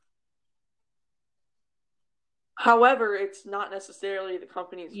 However, it's not necessarily the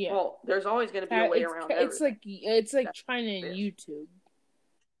company's fault. There's always going to be a way around everything. It's like China and YouTube.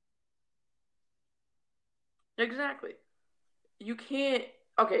 Exactly. You can't.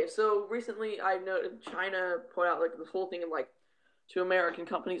 Okay, so recently I noted China put out this whole thing of to American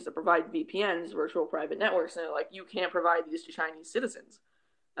companies that provide VPNs, virtual private networks, and they're like, you can't provide these to Chinese citizens.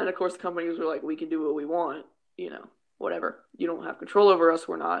 And of course, the companies were like, we can do what we want, whatever. You don't have control over us.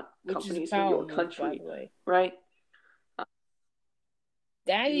 We're not companies in your country, by the way. Right?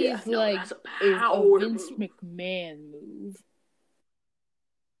 That is a Vince McMahon move.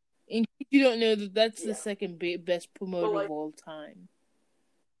 In case you don't know, that's the second best promoter of all time.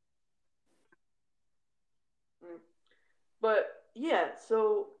 But yeah,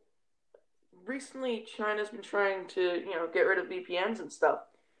 so recently China's been trying to get rid of VPNs and stuff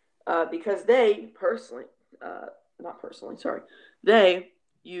because they they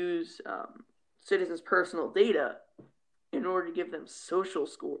use citizens' personal data in order to give them social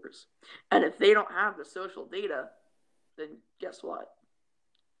scores. And if they don't have the social data, then guess what?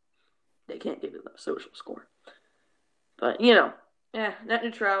 They can't give them a social score. But, net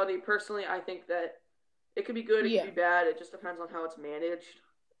neutrality, personally, I think that it could be good, it could be bad. It just depends on how it's managed.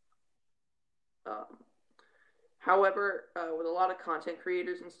 However, with a lot of content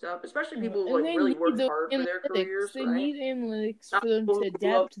creators and stuff, especially people who really work hard for their careers, they need analytics for them to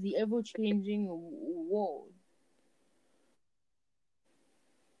adapt to the ever-changing world.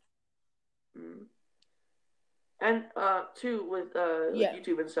 And too with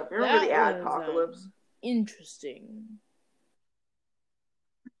YouTube and stuff. Remember the ad apocalypse? Interesting.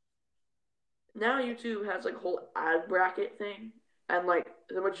 Now YouTube has a whole ad bracket thing, and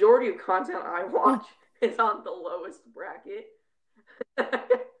the majority of content I watch is on the lowest bracket.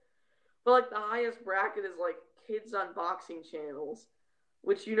 But the highest bracket is kids unboxing channels,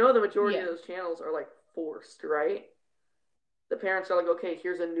 which the majority of those channels are forced, right? The parents are okay,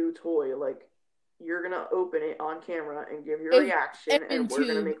 here's a new toy, you're gonna open it on camera and give your reaction, and we're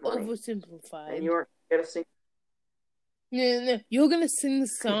gonna make money. Oversimplified. And you're gonna sing. No. You're gonna sing the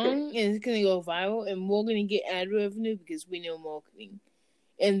song, and it's gonna go viral, and we're gonna get ad revenue because we know marketing.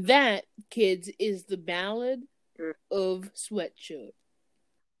 And that, kids, is the ballad of Sweatshirt.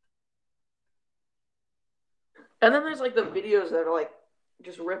 And then there's the videos that are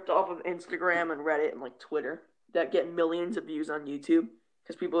just ripped off of Instagram and Reddit and Twitter that get millions of views on YouTube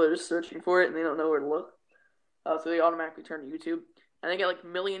because people are just searching for it and they don't know where to look. So they automatically turn to YouTube. And they get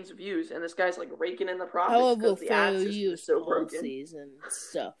millions of views, and this guy's raking in the profits because the ad system is so broken. And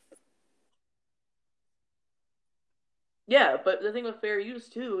stuff. Yeah, but the thing with fair use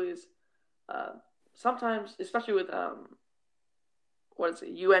too is sometimes, especially with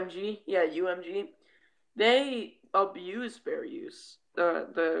UMG, UMG, they abuse fair use,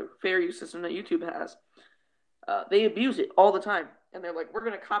 the fair use system that YouTube has. They abuse it all the time, and they're like, "We're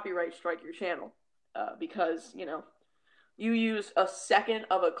going to copyright strike your channel because you use a second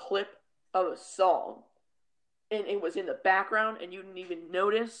of a clip of a song, and it was in the background, and you didn't even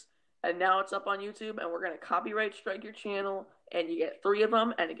notice, and now it's up on YouTube, and we're going to copyright strike your channel, and you get 3 of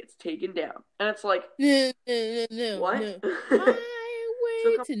them, and it gets taken down." And it's like, no, what? No.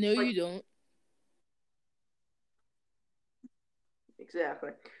 Highway to no, you don't.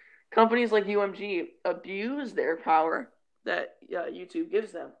 Exactly. Companies like UMG abuse their power that YouTube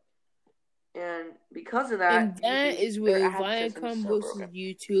gives them. And because of that, and that is where Viacom versus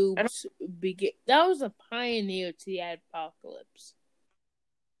YouTube began. That was a pioneer to the adpocalypse.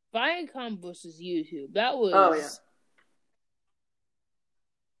 Viacom versus YouTube. That was. Oh yeah.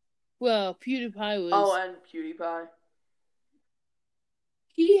 Well, PewDiePie was. Oh, and PewDiePie.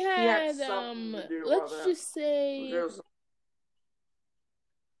 He had let's just say.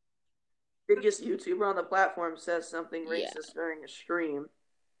 Biggest YouTuber on the platform says something racist during a stream.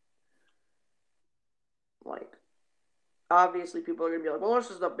 Like, obviously people are going to be like, well,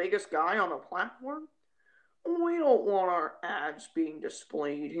 this is the biggest guy on the platform. We don't want our ads being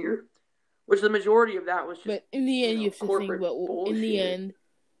displayed here. Which the majority of that was just, but in the end, you have to think about, bullshit. In the end,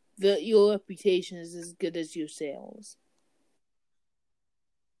 your reputation is as good as your sales.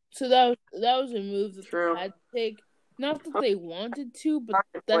 So that was a move that they had to take. Not that they wanted to, but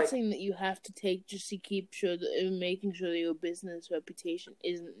that's something that you have to take just to keep making sure that your business reputation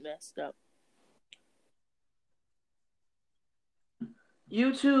isn't messed up.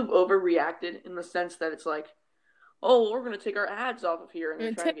 YouTube overreacted in the sense that it's like, oh, we're going to take our ads off of here, and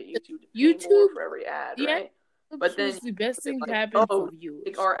they're trying to get YouTube to pay more for every ad, right? But then the best thing to happen for viewers.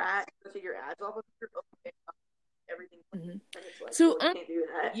 Take our ads, take your ads off of here, okay, everything. Mm-hmm. And it's like, so can't do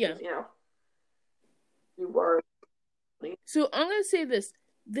that. You were. So I'm going to say this.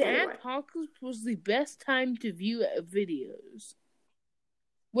 The adpocalypse was the best time to view videos.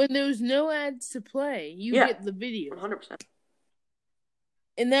 When there was no ads to play, you get the video. 100%.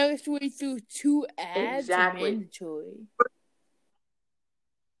 And now we have to wait through 2 ads. Exactly. Mandatory.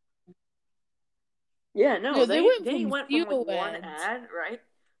 Yeah, no, they went from one ad, right,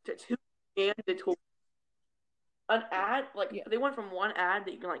 to 2 mandatory. An ad, they went from one ad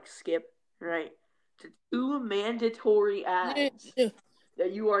that you can skip, right, to 2 mandatory ads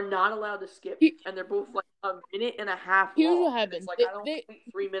that you are not allowed to skip, and they're both a minute and a half long. Here's what happened. I don't wait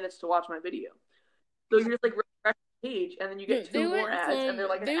 3 minutes to watch my video. So you're just refresh the page, and then you get 2 more ads, and they're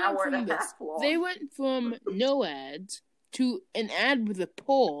an hour and a half long. They went from no ads to an ad with a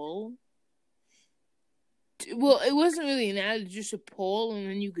poll. Well, it wasn't really an ad, just a poll, and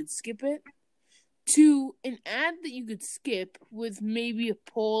then you could skip it. To an ad that you could skip with maybe a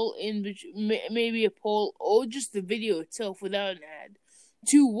poll or just the video itself without an ad.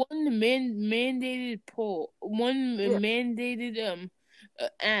 To one mandated poll, mandated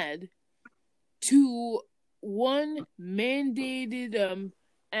ad. To one mandated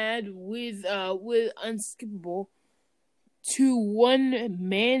ad with unskippable. To one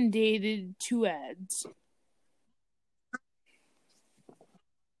mandated 2 ads.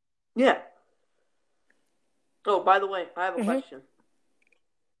 Yeah. Oh, by the way, I have a question.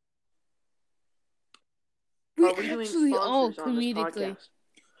 We actually all comedically.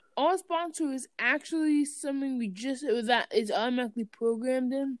 Our sponsor is actually something that is automatically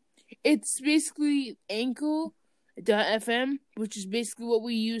programmed in. It's basically Anchor.fm, which is basically what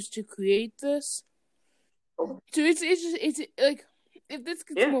we use to create this. So it's like, if this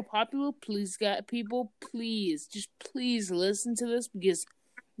gets more popular, please listen to this, because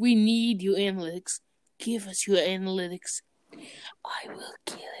we need your analytics. Give us your analytics. I will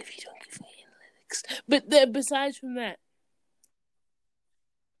kill if you don't give me analytics. But besides from that.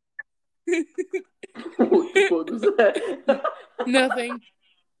 What the fuck was that? Nothing.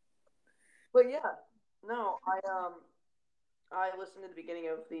 But yeah, no, I listened to the beginning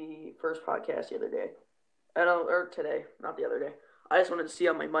of the first podcast the other day. Or today, not the other day. I just wanted to see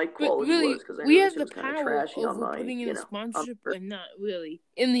how my mic quality was, because I know it was kind of trashy on my, putting in a sponsorship, or not really.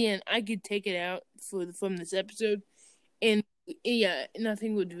 In the end, I could take it out from this episode, and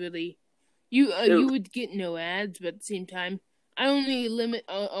nothing would really. You would get no ads, but at the same time, I only limit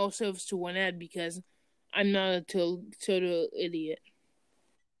ourselves to 1 ad because I'm not a total idiot.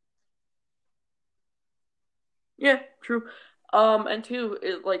 Yeah, true. And 2,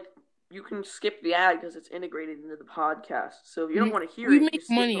 you can skip the ad because it's integrated into the podcast. So if you don't want to hear it, make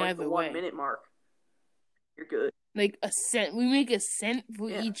money either the way. 1 minute mark. You're good. Like a cent. We make a cent for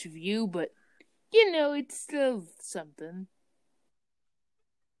each view, but it's still something.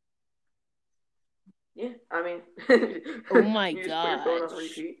 Yeah, I mean, Oh my you just put your phone on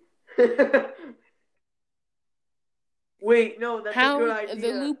gosh. repeat. Wait, no, that's a How good the idea. No,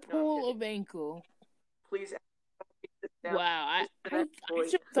 I'm loophole kidding. of ankle. Please take this down. Wow, This is an I exploit.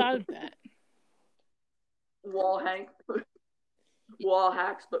 should have thought of that. Wall hang, wall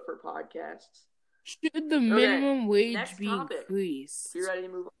hacks, but for podcasts. Should the Okay, minimum wage next be topic. If you're increased? ready to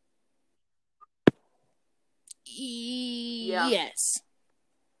move on. Yeah. Yes,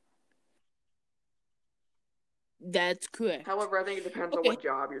 that's correct. However, I think it depends on Okay. what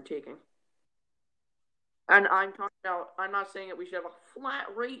job you're taking. And I'm talking about, I'm not saying that we should have a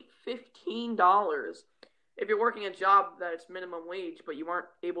flat rate $15. If you're working a job that's minimum wage, but you aren't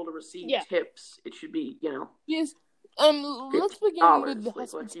able to receive tips, it should be, Yes. Let's begin with the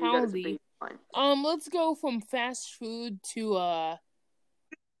let's use that as a hospitality. baseline. Let's go from fast food to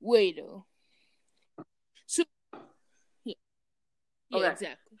waiter. So yeah, Okay.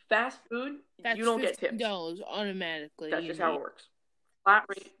 exactly. Fast food, That's you don't get tips. $15 automatically. That's just how it works. Flat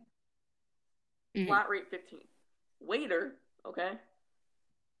rate. Mm-hmm. Flat rate 15. Waiter, okay?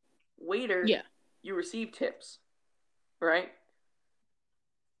 Waiter, you receive tips, right?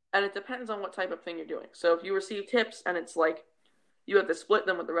 And it depends on what type of thing you're doing. So if you receive tips and it's like you have to split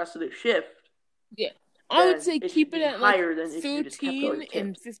them with the rest of the shift. Yeah. I would say keep it at like higher than if you just kept all your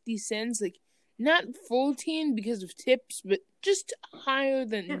tips. 13.50 like not 14 because of tips, but just higher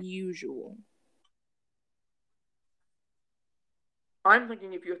than usual. I'm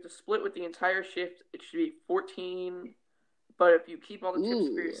thinking if you have to split with the entire shift, it should be 14. But if you keep all the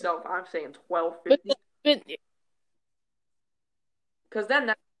tips for yourself, I'm saying 12.50. Because then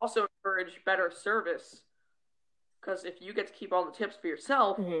that also encourage better service. Because if you get to keep all the tips for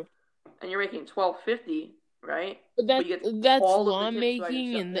yourself, and you're making $12.50, right? But that's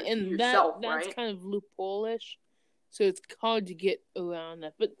lawmaking, and that's right? kind of loophole-ish. So it's hard to get around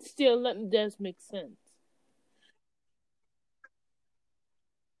that. But still, that does make sense.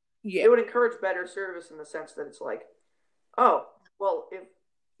 Yeah. It would encourage better service in the sense that it's like, oh, well, if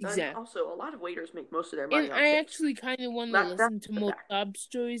exactly. Also, a lot of waiters make most of their money. And I actually kind of want to listen to more job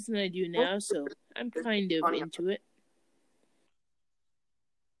stories than I do now, so I'm kind of into it.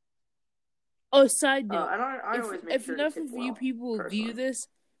 Oh, side note, if enough of you people view this,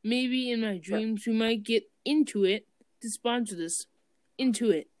 maybe in my dreams we might get Intuit to sponsor this.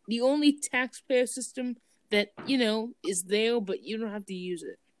 Intuit, the only taxpayer system that, is there, but you don't have to use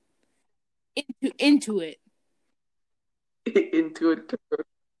it. Intuit. Intuit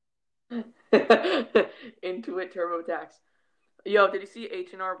TurboTax. Yo, did you see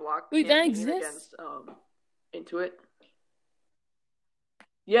H&R Block? Wait, that exists? Against Intuit.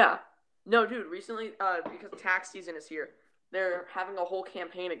 Yeah. No, dude. Recently, because tax season is here, they're having a whole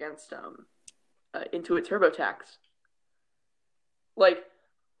campaign against Intuit TurboTax. Like,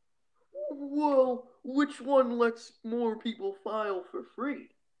 well, which one lets more people file for free?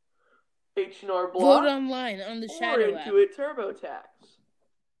 H&R Block. Vote online on the Shadow app. Intuit TurboTax.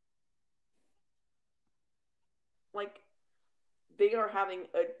 Like, they are having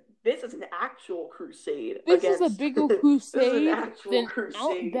this is an actual crusade. This is a bigger crusade than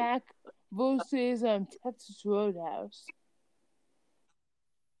Outback versus Texas Roadhouse.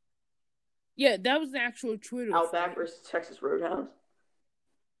 Yeah, that was the actual Twitter. Outback versus Texas Roadhouse.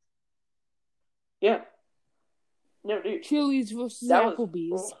 Yeah. No, dude. Chili's versus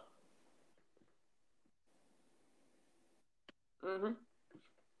Applebee's.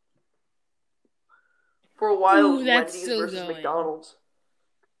 For a while, Wendy's versus McDonald's.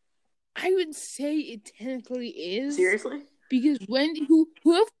 I would say it technically is. Seriously? Because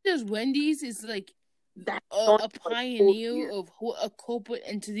whoever does Wendy's is like a pioneer of what a corporate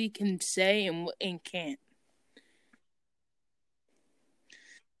entity can say and can't.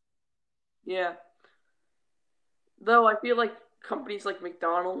 Yeah. Though I feel like companies like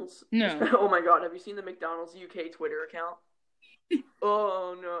McDonald's. No. Oh my god, have you seen the McDonald's UK Twitter account?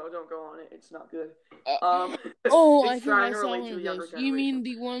 Oh no, don't go on it. It's not good. I think I saw one of those. You mean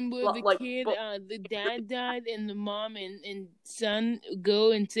the one where the dad died and the mom and son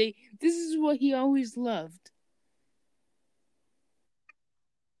go and say, "This is what he always loved."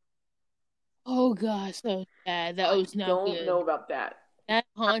 Oh gosh, that was bad. That was not good. I don't know about that. That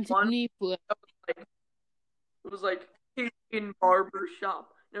haunted me for. It was like kid in barber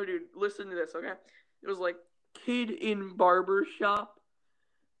shop. No, dude, listen to this, okay? It was like kid in barber shop.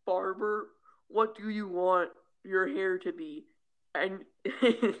 Barber, what do you want your hair to be? And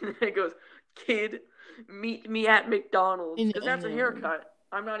it goes, kid, meet me at McDonald's. Because that's a haircut.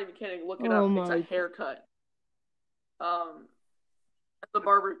 I'm not even kidding. Look it up. It's a haircut. The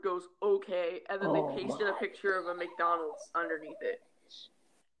barber goes, okay. And then they pasted a picture of a McDonald's underneath it.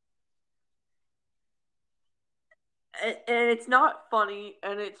 and it's not funny,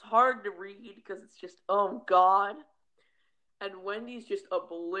 and it's hard to read because it's just, oh god. And Wendy's just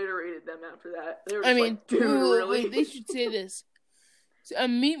obliterated them after that. They were just like, dude, really? Wait, they should say this.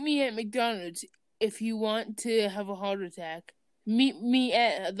 Meet me at McDonald's if you want to have a heart attack. Meet me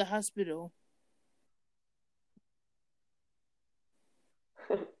at the hospital.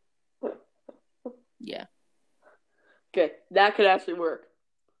 Yeah. Okay, that could actually work.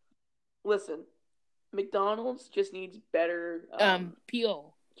 Listen, McDonald's just needs better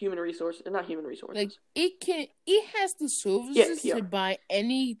PO. Human resources, not human resources. Like it has the services to buy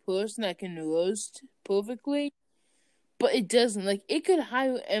any person that can roast perfectly, but it doesn't. Like it could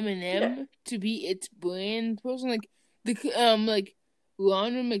hire Eminem to be its brand person. Like like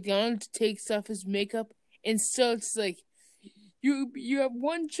Ronald McDonald takes off his makeup and starts like, you have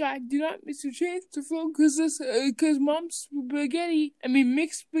one shot. Do not miss your chance to film because mom's spaghetti. I mean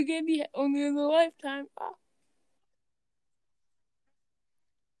mixed spaghetti only in a lifetime. Oh.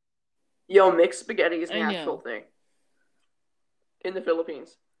 Yo, mixed spaghetti is an actual thing in the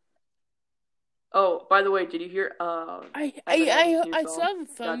Philippines. Oh, by the way, did you hear? I saw the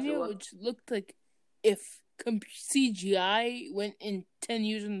thumbnail, which looked like if CGI went in 10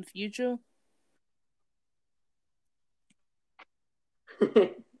 years in the future.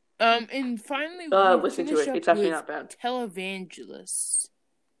 And finally, listen to it. It's actually not bad. Televangelists.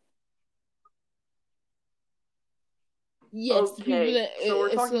 Yes, okay. The people that so we're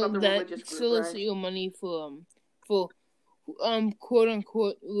talking about the religious group, solicit your money for quote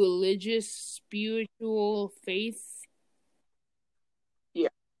unquote religious spiritual faith. Yeah.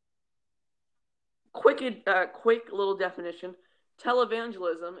 Quick little definition.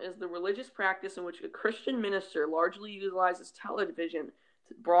 Televangelism is the religious practice in which a Christian minister largely utilizes television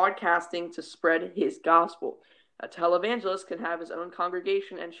broadcasting to spread his gospel. A televangelist can have his own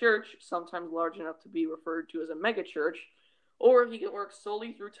congregation and church, sometimes large enough to be referred to as a megachurch, or he can work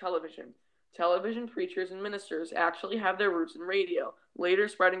solely through television. Television preachers and ministers actually have their roots in radio, later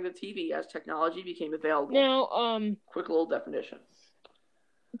spreading to TV as technology became available. Now, quick little definition.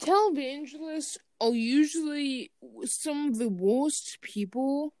 Televangelists are usually some of the worst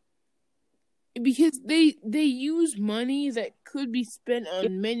people because they use money that could be spent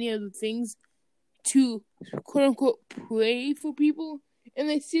on many other things to quote unquote pray for people, and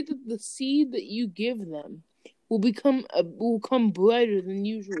they see that the seed that you give them will come brighter than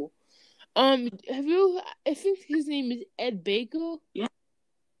usual. Have you? I think his name is Ed Baker. Yeah.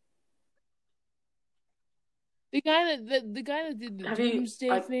 The guy that did the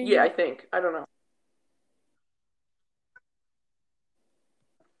Doomsday thing. Yeah, I think. I don't know.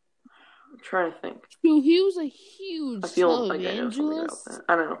 I'm trying to think. So he was a huge televangelist.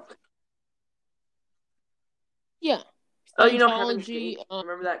 I don't know. Yeah. Oh, you know Heaven's Gate?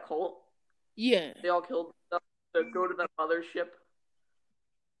 Remember that cult? Yeah. They all killed to go to the mothership.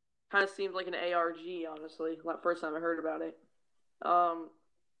 Kind of seemed like an ARG, honestly. First time I heard about it.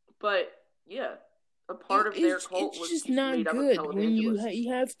 But yeah, a part of their cult was just not good when you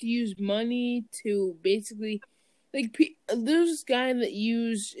have to use money to basically, like, there's this guy that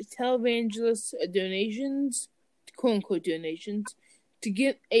used televangelist donations, quote unquote donations, to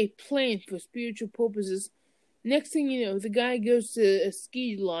get a plane for spiritual purposes. Next thing you know, the guy goes to a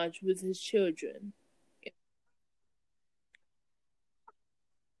ski lodge with his children.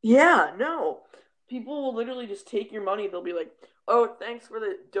 Yeah, no. People will literally just take your money. They'll be like, oh, thanks for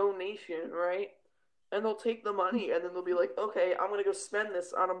the donation, right? And they'll take the money, and then they'll be like, okay, I'm going to go spend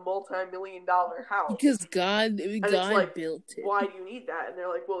this on a multi-million-dollar house. Because God like, built it. Why do you need that? And they're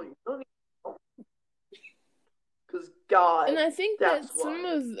like, well, you don't need it. Because God. And I think that some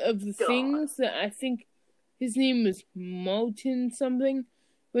of the things that I think his name was Martin something,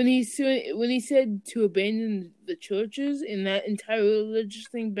 when he said to abandon the churches in that entire religious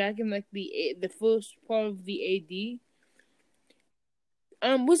thing back in like the first part of the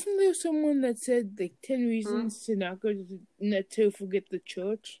AD, wasn't there someone that said like 10 reasons to not go to forget the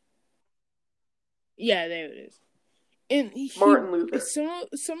church? Yeah, there it is. And Martin Luther.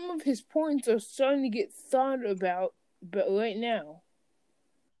 Some of his points are starting to get thought about, but right now.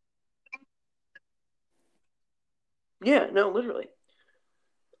 Yeah, no, literally.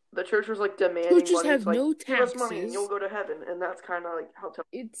 The church was like demanding churches money. Have no taxes. Give us money and you'll go to heaven, and that's kind of like how.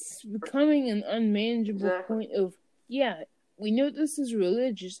 It's becoming an unmanageable point of we know this is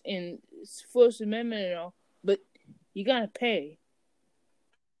religious and it's First Amendment and all, but you gotta pay.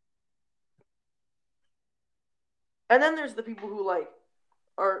 And then there's the people who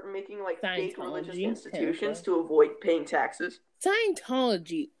are making fake religious institutions to avoid paying taxes.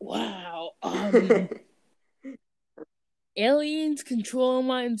 Scientology, wow. aliens control our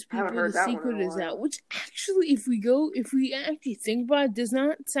minds, I haven't people. heard The that one in secret a is out. while. Which actually, if we actually think about it, does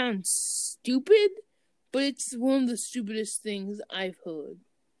not sound stupid, but it's one of the stupidest things I've heard.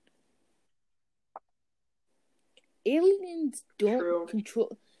 Aliens don't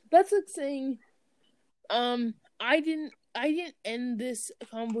control. That's like saying, I didn't end this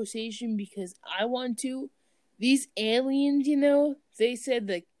conversation because I want to. These aliens, they said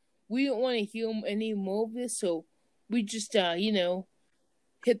like we don't want to hear any more of this, so we just hit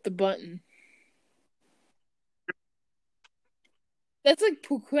the button. That's like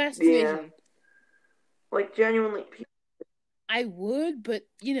procrastination. Yeah. Like genuinely. I would, but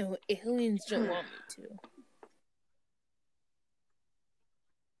aliens don't want me to.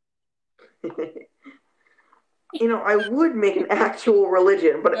 I would make an actual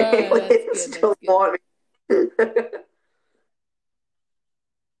religion, but aliens don't want me.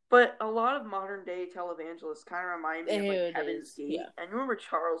 But a lot of modern day televangelists kind of remind me of like Heaven's Gate. Yeah. And you remember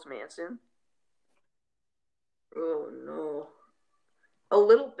Charles Manson? Oh no. A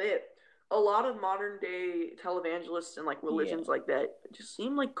little bit. A lot of modern day televangelists and like religions like that just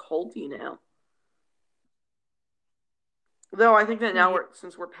seem like culty now. Though I think that now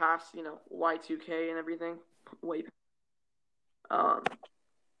since we're past, Y2K and everything, we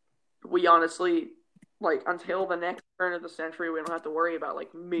honestly, like, until the next turn of the century, we don't have to worry about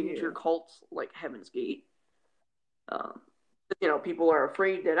like major cults like Heaven's Gate. People are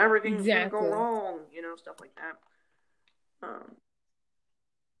afraid that everything's gonna go wrong, stuff like that.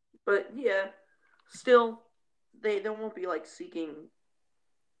 But yeah, still, they won't be like seeking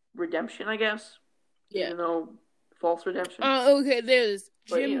redemption, I guess. Yeah. Even though false redemption. Okay, there's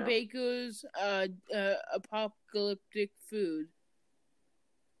Jim Baker's apocalyptic food.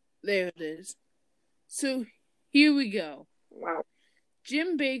 There it is. So here we go. Wow.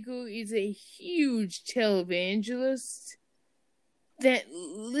 Jim Baker is a huge televangelist that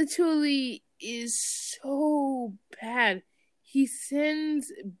literally is so bad. He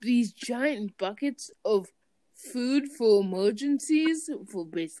sends these giant buckets of food for emergencies, for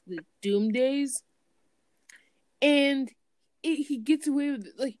basically doomdays. And he gets away with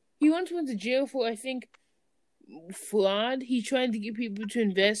it. Like, he once went to jail for, I think, fraud. He tried to get people to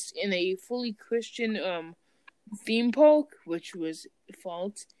invest in a fully Christian theme park, which was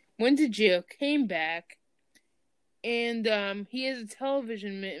false. Went to jail, came back, and he has a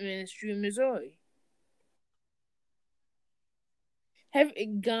television ministry in Missouri.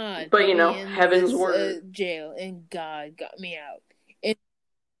 God, but Heaven's Word jail, and God got me out. And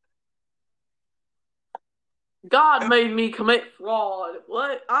God made me commit fraud.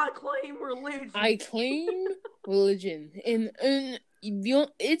 What? I claim religion. I claim religion, and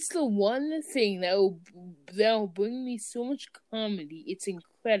it's the one thing that will bring me so much comedy. It's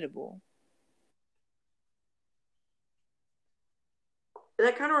incredible.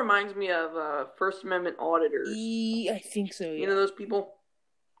 That kind of reminds me of First Amendment auditors. I think so. Yeah. You know those people?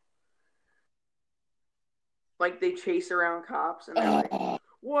 Like they chase around cops and they're like,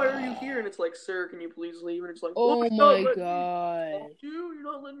 "Why are you here?" And it's like, "Sir, can you please leave?" And it's like, "Oh my god, you're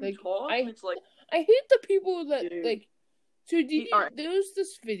not letting me talk." And it's like, I hate the people that like. So there was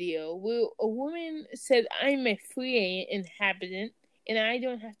this video where a woman said, "I'm a free inhabitant and I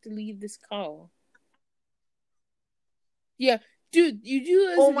don't have to leave this car." Yeah, dude, you do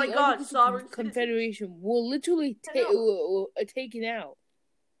this. Oh my god, sovereign Confederation will literally taken out.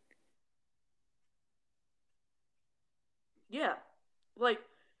 Yeah, like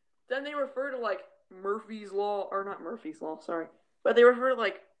then they refer to like Murphy's Law, or not Murphy's Law, sorry, but they refer to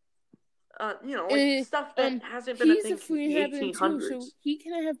like stuff that hasn't been a thing since the 1800s. So he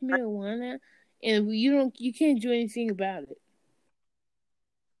can have marijuana, and you can't do anything about it.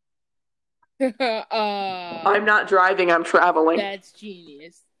 I'm not driving, I'm traveling. That's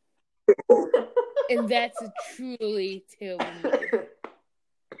genius. And that's a truly terrible move.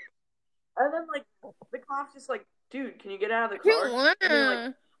 And then like the cop's just like, "Dude, can you get out of the car?" And they're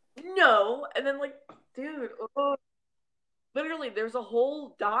like, "No." And then like, dude, literally there's a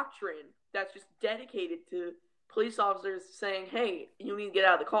whole doctrine that's just dedicated to police officers saying, "Hey, you need to get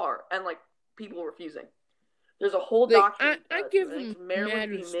out of the car," and like people refusing. There's a whole doctrine. I give them mad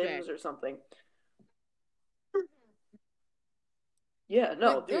respect. Mims or something. Yeah,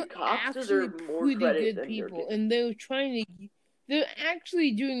 no, dude, cops deserve more credit than people, and they're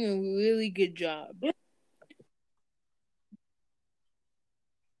actually doing a really good job. Yeah.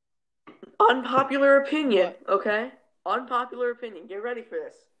 Unpopular opinion, okay? Unpopular opinion. Get ready for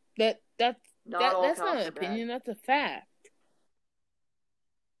this. That's not an opinion. That's a fact.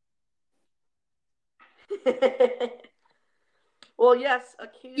 Well, yes,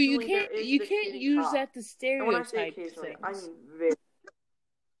 But you occasionally there is the can't kitty use cop. that to And when I say stereotype occasionally, I things. mean very.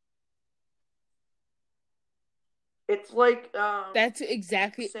 It's like That's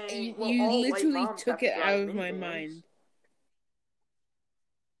exactly saying, well, you all white literally moms took have to it out drive of my minivans. mind.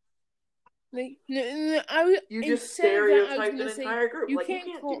 Like no, You just instead of that I was stereotyped an gonna say entire group. you Like, you can't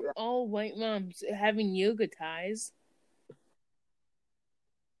can't do call all white moms having yoga ties.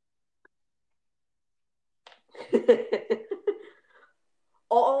 that.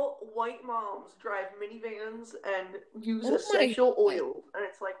 All white moms drive minivans and use Oh my essential god. oils. And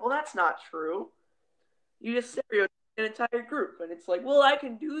it's like, well, that's not true. You just stereotype an entire group. And it's like, well, I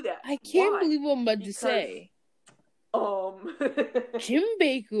can do that. I can't Why? believe what I'm about to Because, say. um... Jim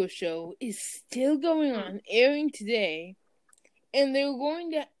Baker show is still going on, airing today, and they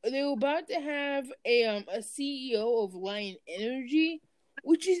were about to have a CEO of Lion Energy,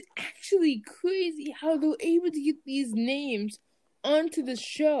 which is actually crazy how they're able to get these names onto the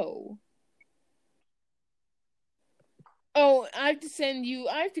show. Oh, I have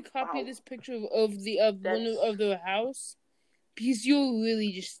to copy Wow. this picture of their house because you'll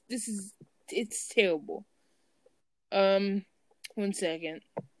really it's terrible. 1 second.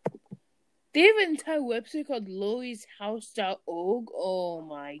 They have an entire website called loishouse.org. Oh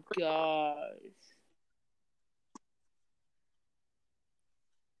my gosh.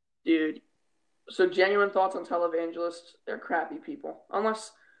 Dude. So genuine thoughts on televangelists, they're crappy people.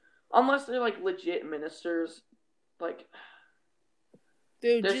 Unless they're like legit ministers, like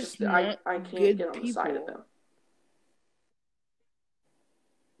They're there's just just not I can't get good on the side of people. them.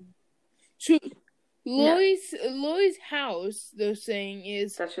 So Yeah. Lois house, they're saying,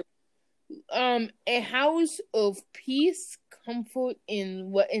 is That's just a house of peace, comfort,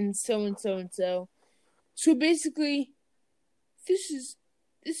 in so and so and so. So basically, this is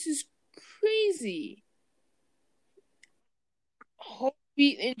crazy.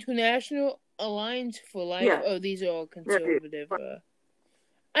 Heartbeat International, Alliance for Life. yeah. Oh, these are all conservative.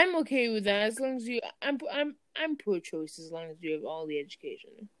 I'm okay with that as long as I'm pro-choice as long as you have all the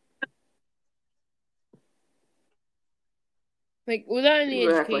education. Like without any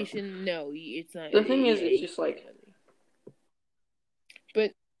Exactly. education, no, it's not. The thing is, it's just like,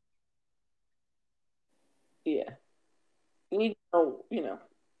 but yeah, you need to know,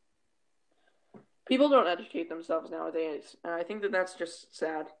 people don't educate themselves nowadays, and I think that that's just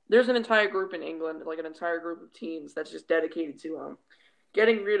sad. There's an entire group in England, like an entire group of teens that's just dedicated to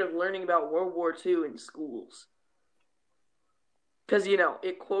getting rid of learning about World War II in schools. Because,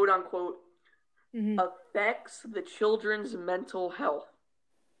 it quote unquote affects the children's mental health.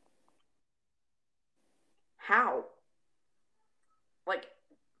 How? Like,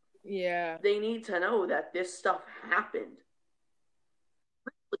 yeah, they need to know that this stuff happened.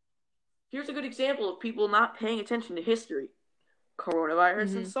 Here's a good example of people not paying attention to history.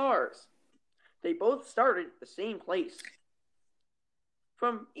 Coronavirus and SARS. They both started at the same place.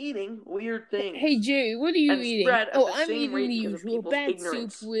 From eating weird things. Hey Jerry, what are you eating? I'm eating the usual bat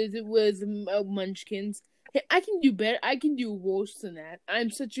ignorance. soup with munchkins. Hey, I can do better. I can do worse than that. I'm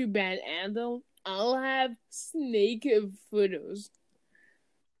such a bad adult. I'll have snake fritters.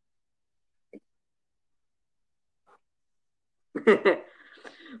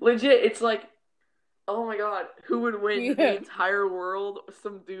 Legit, it's like, oh my god, who would win? The entire world or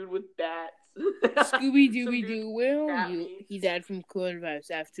some dude with bats? Scooby Dooby Doo will. He died from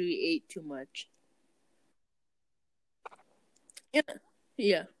coronavirus after he ate too much.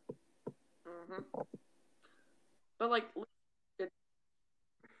 Yeah. Mm-hmm. But like, for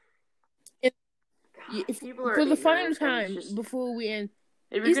the final time before we end,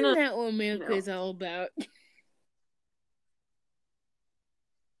 isn't that what America is all about?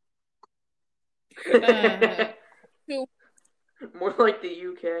 So, more like the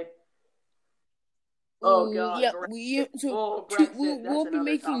UK. Oh god! Yeah, Brexit, we'll be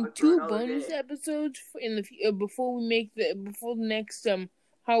making 2 bonus episodes in the before the next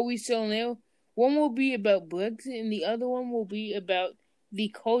How We Still Know. One will be about Brexit, and the other one will be about the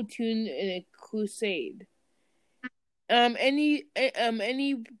cartoon crusade. Any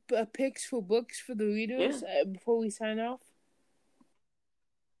picks for books for the readers before we sign off?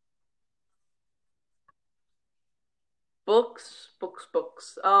 Books.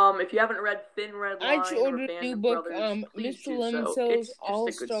 If you haven't read Thin Red Line, I just ordered a new book. Brothers, Mr. Lemoncell's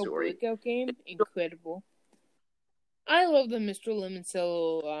All-Star Breakout Game, incredible. I love the Mr.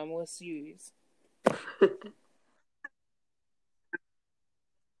 Lemoncell series.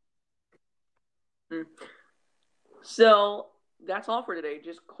 So that's all for today.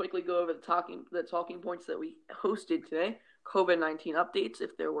 Just quickly go over the talking points that we hosted today. COVID-19 updates,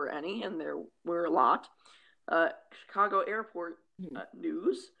 if there were any, and there were a lot. Chicago Airport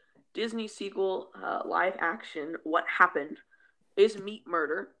news. Disney sequel, live action, What Happened? Is meat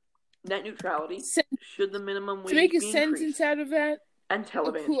murder? Net neutrality? Should the minimum wage to make a be sentence increased? out of that, And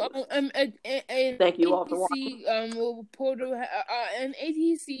televangelists. an Thank you all for ATC reporter, an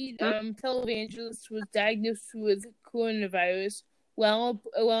ATC televangelist was diagnosed with coronavirus while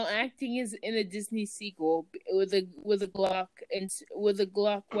acting as in a Disney sequel with a Glock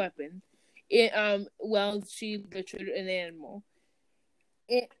weapon. While she butchered an animal.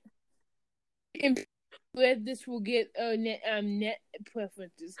 This will get net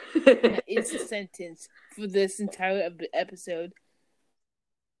preferences. It's a sentence for this entire episode.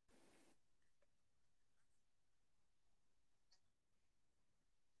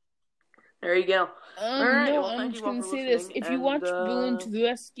 There you go. All right. No, well, I'm just going to say this. If you watch Villain to the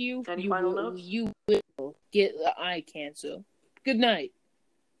Rescue, you will get eye cancer. Good night.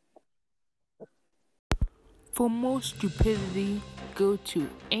 For more stupidity, go to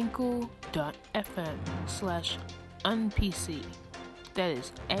anchor.fm/unpc. That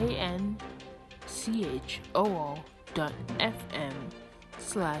is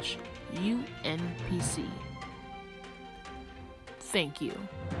ANCHOR.fm/UNPC. Thank you.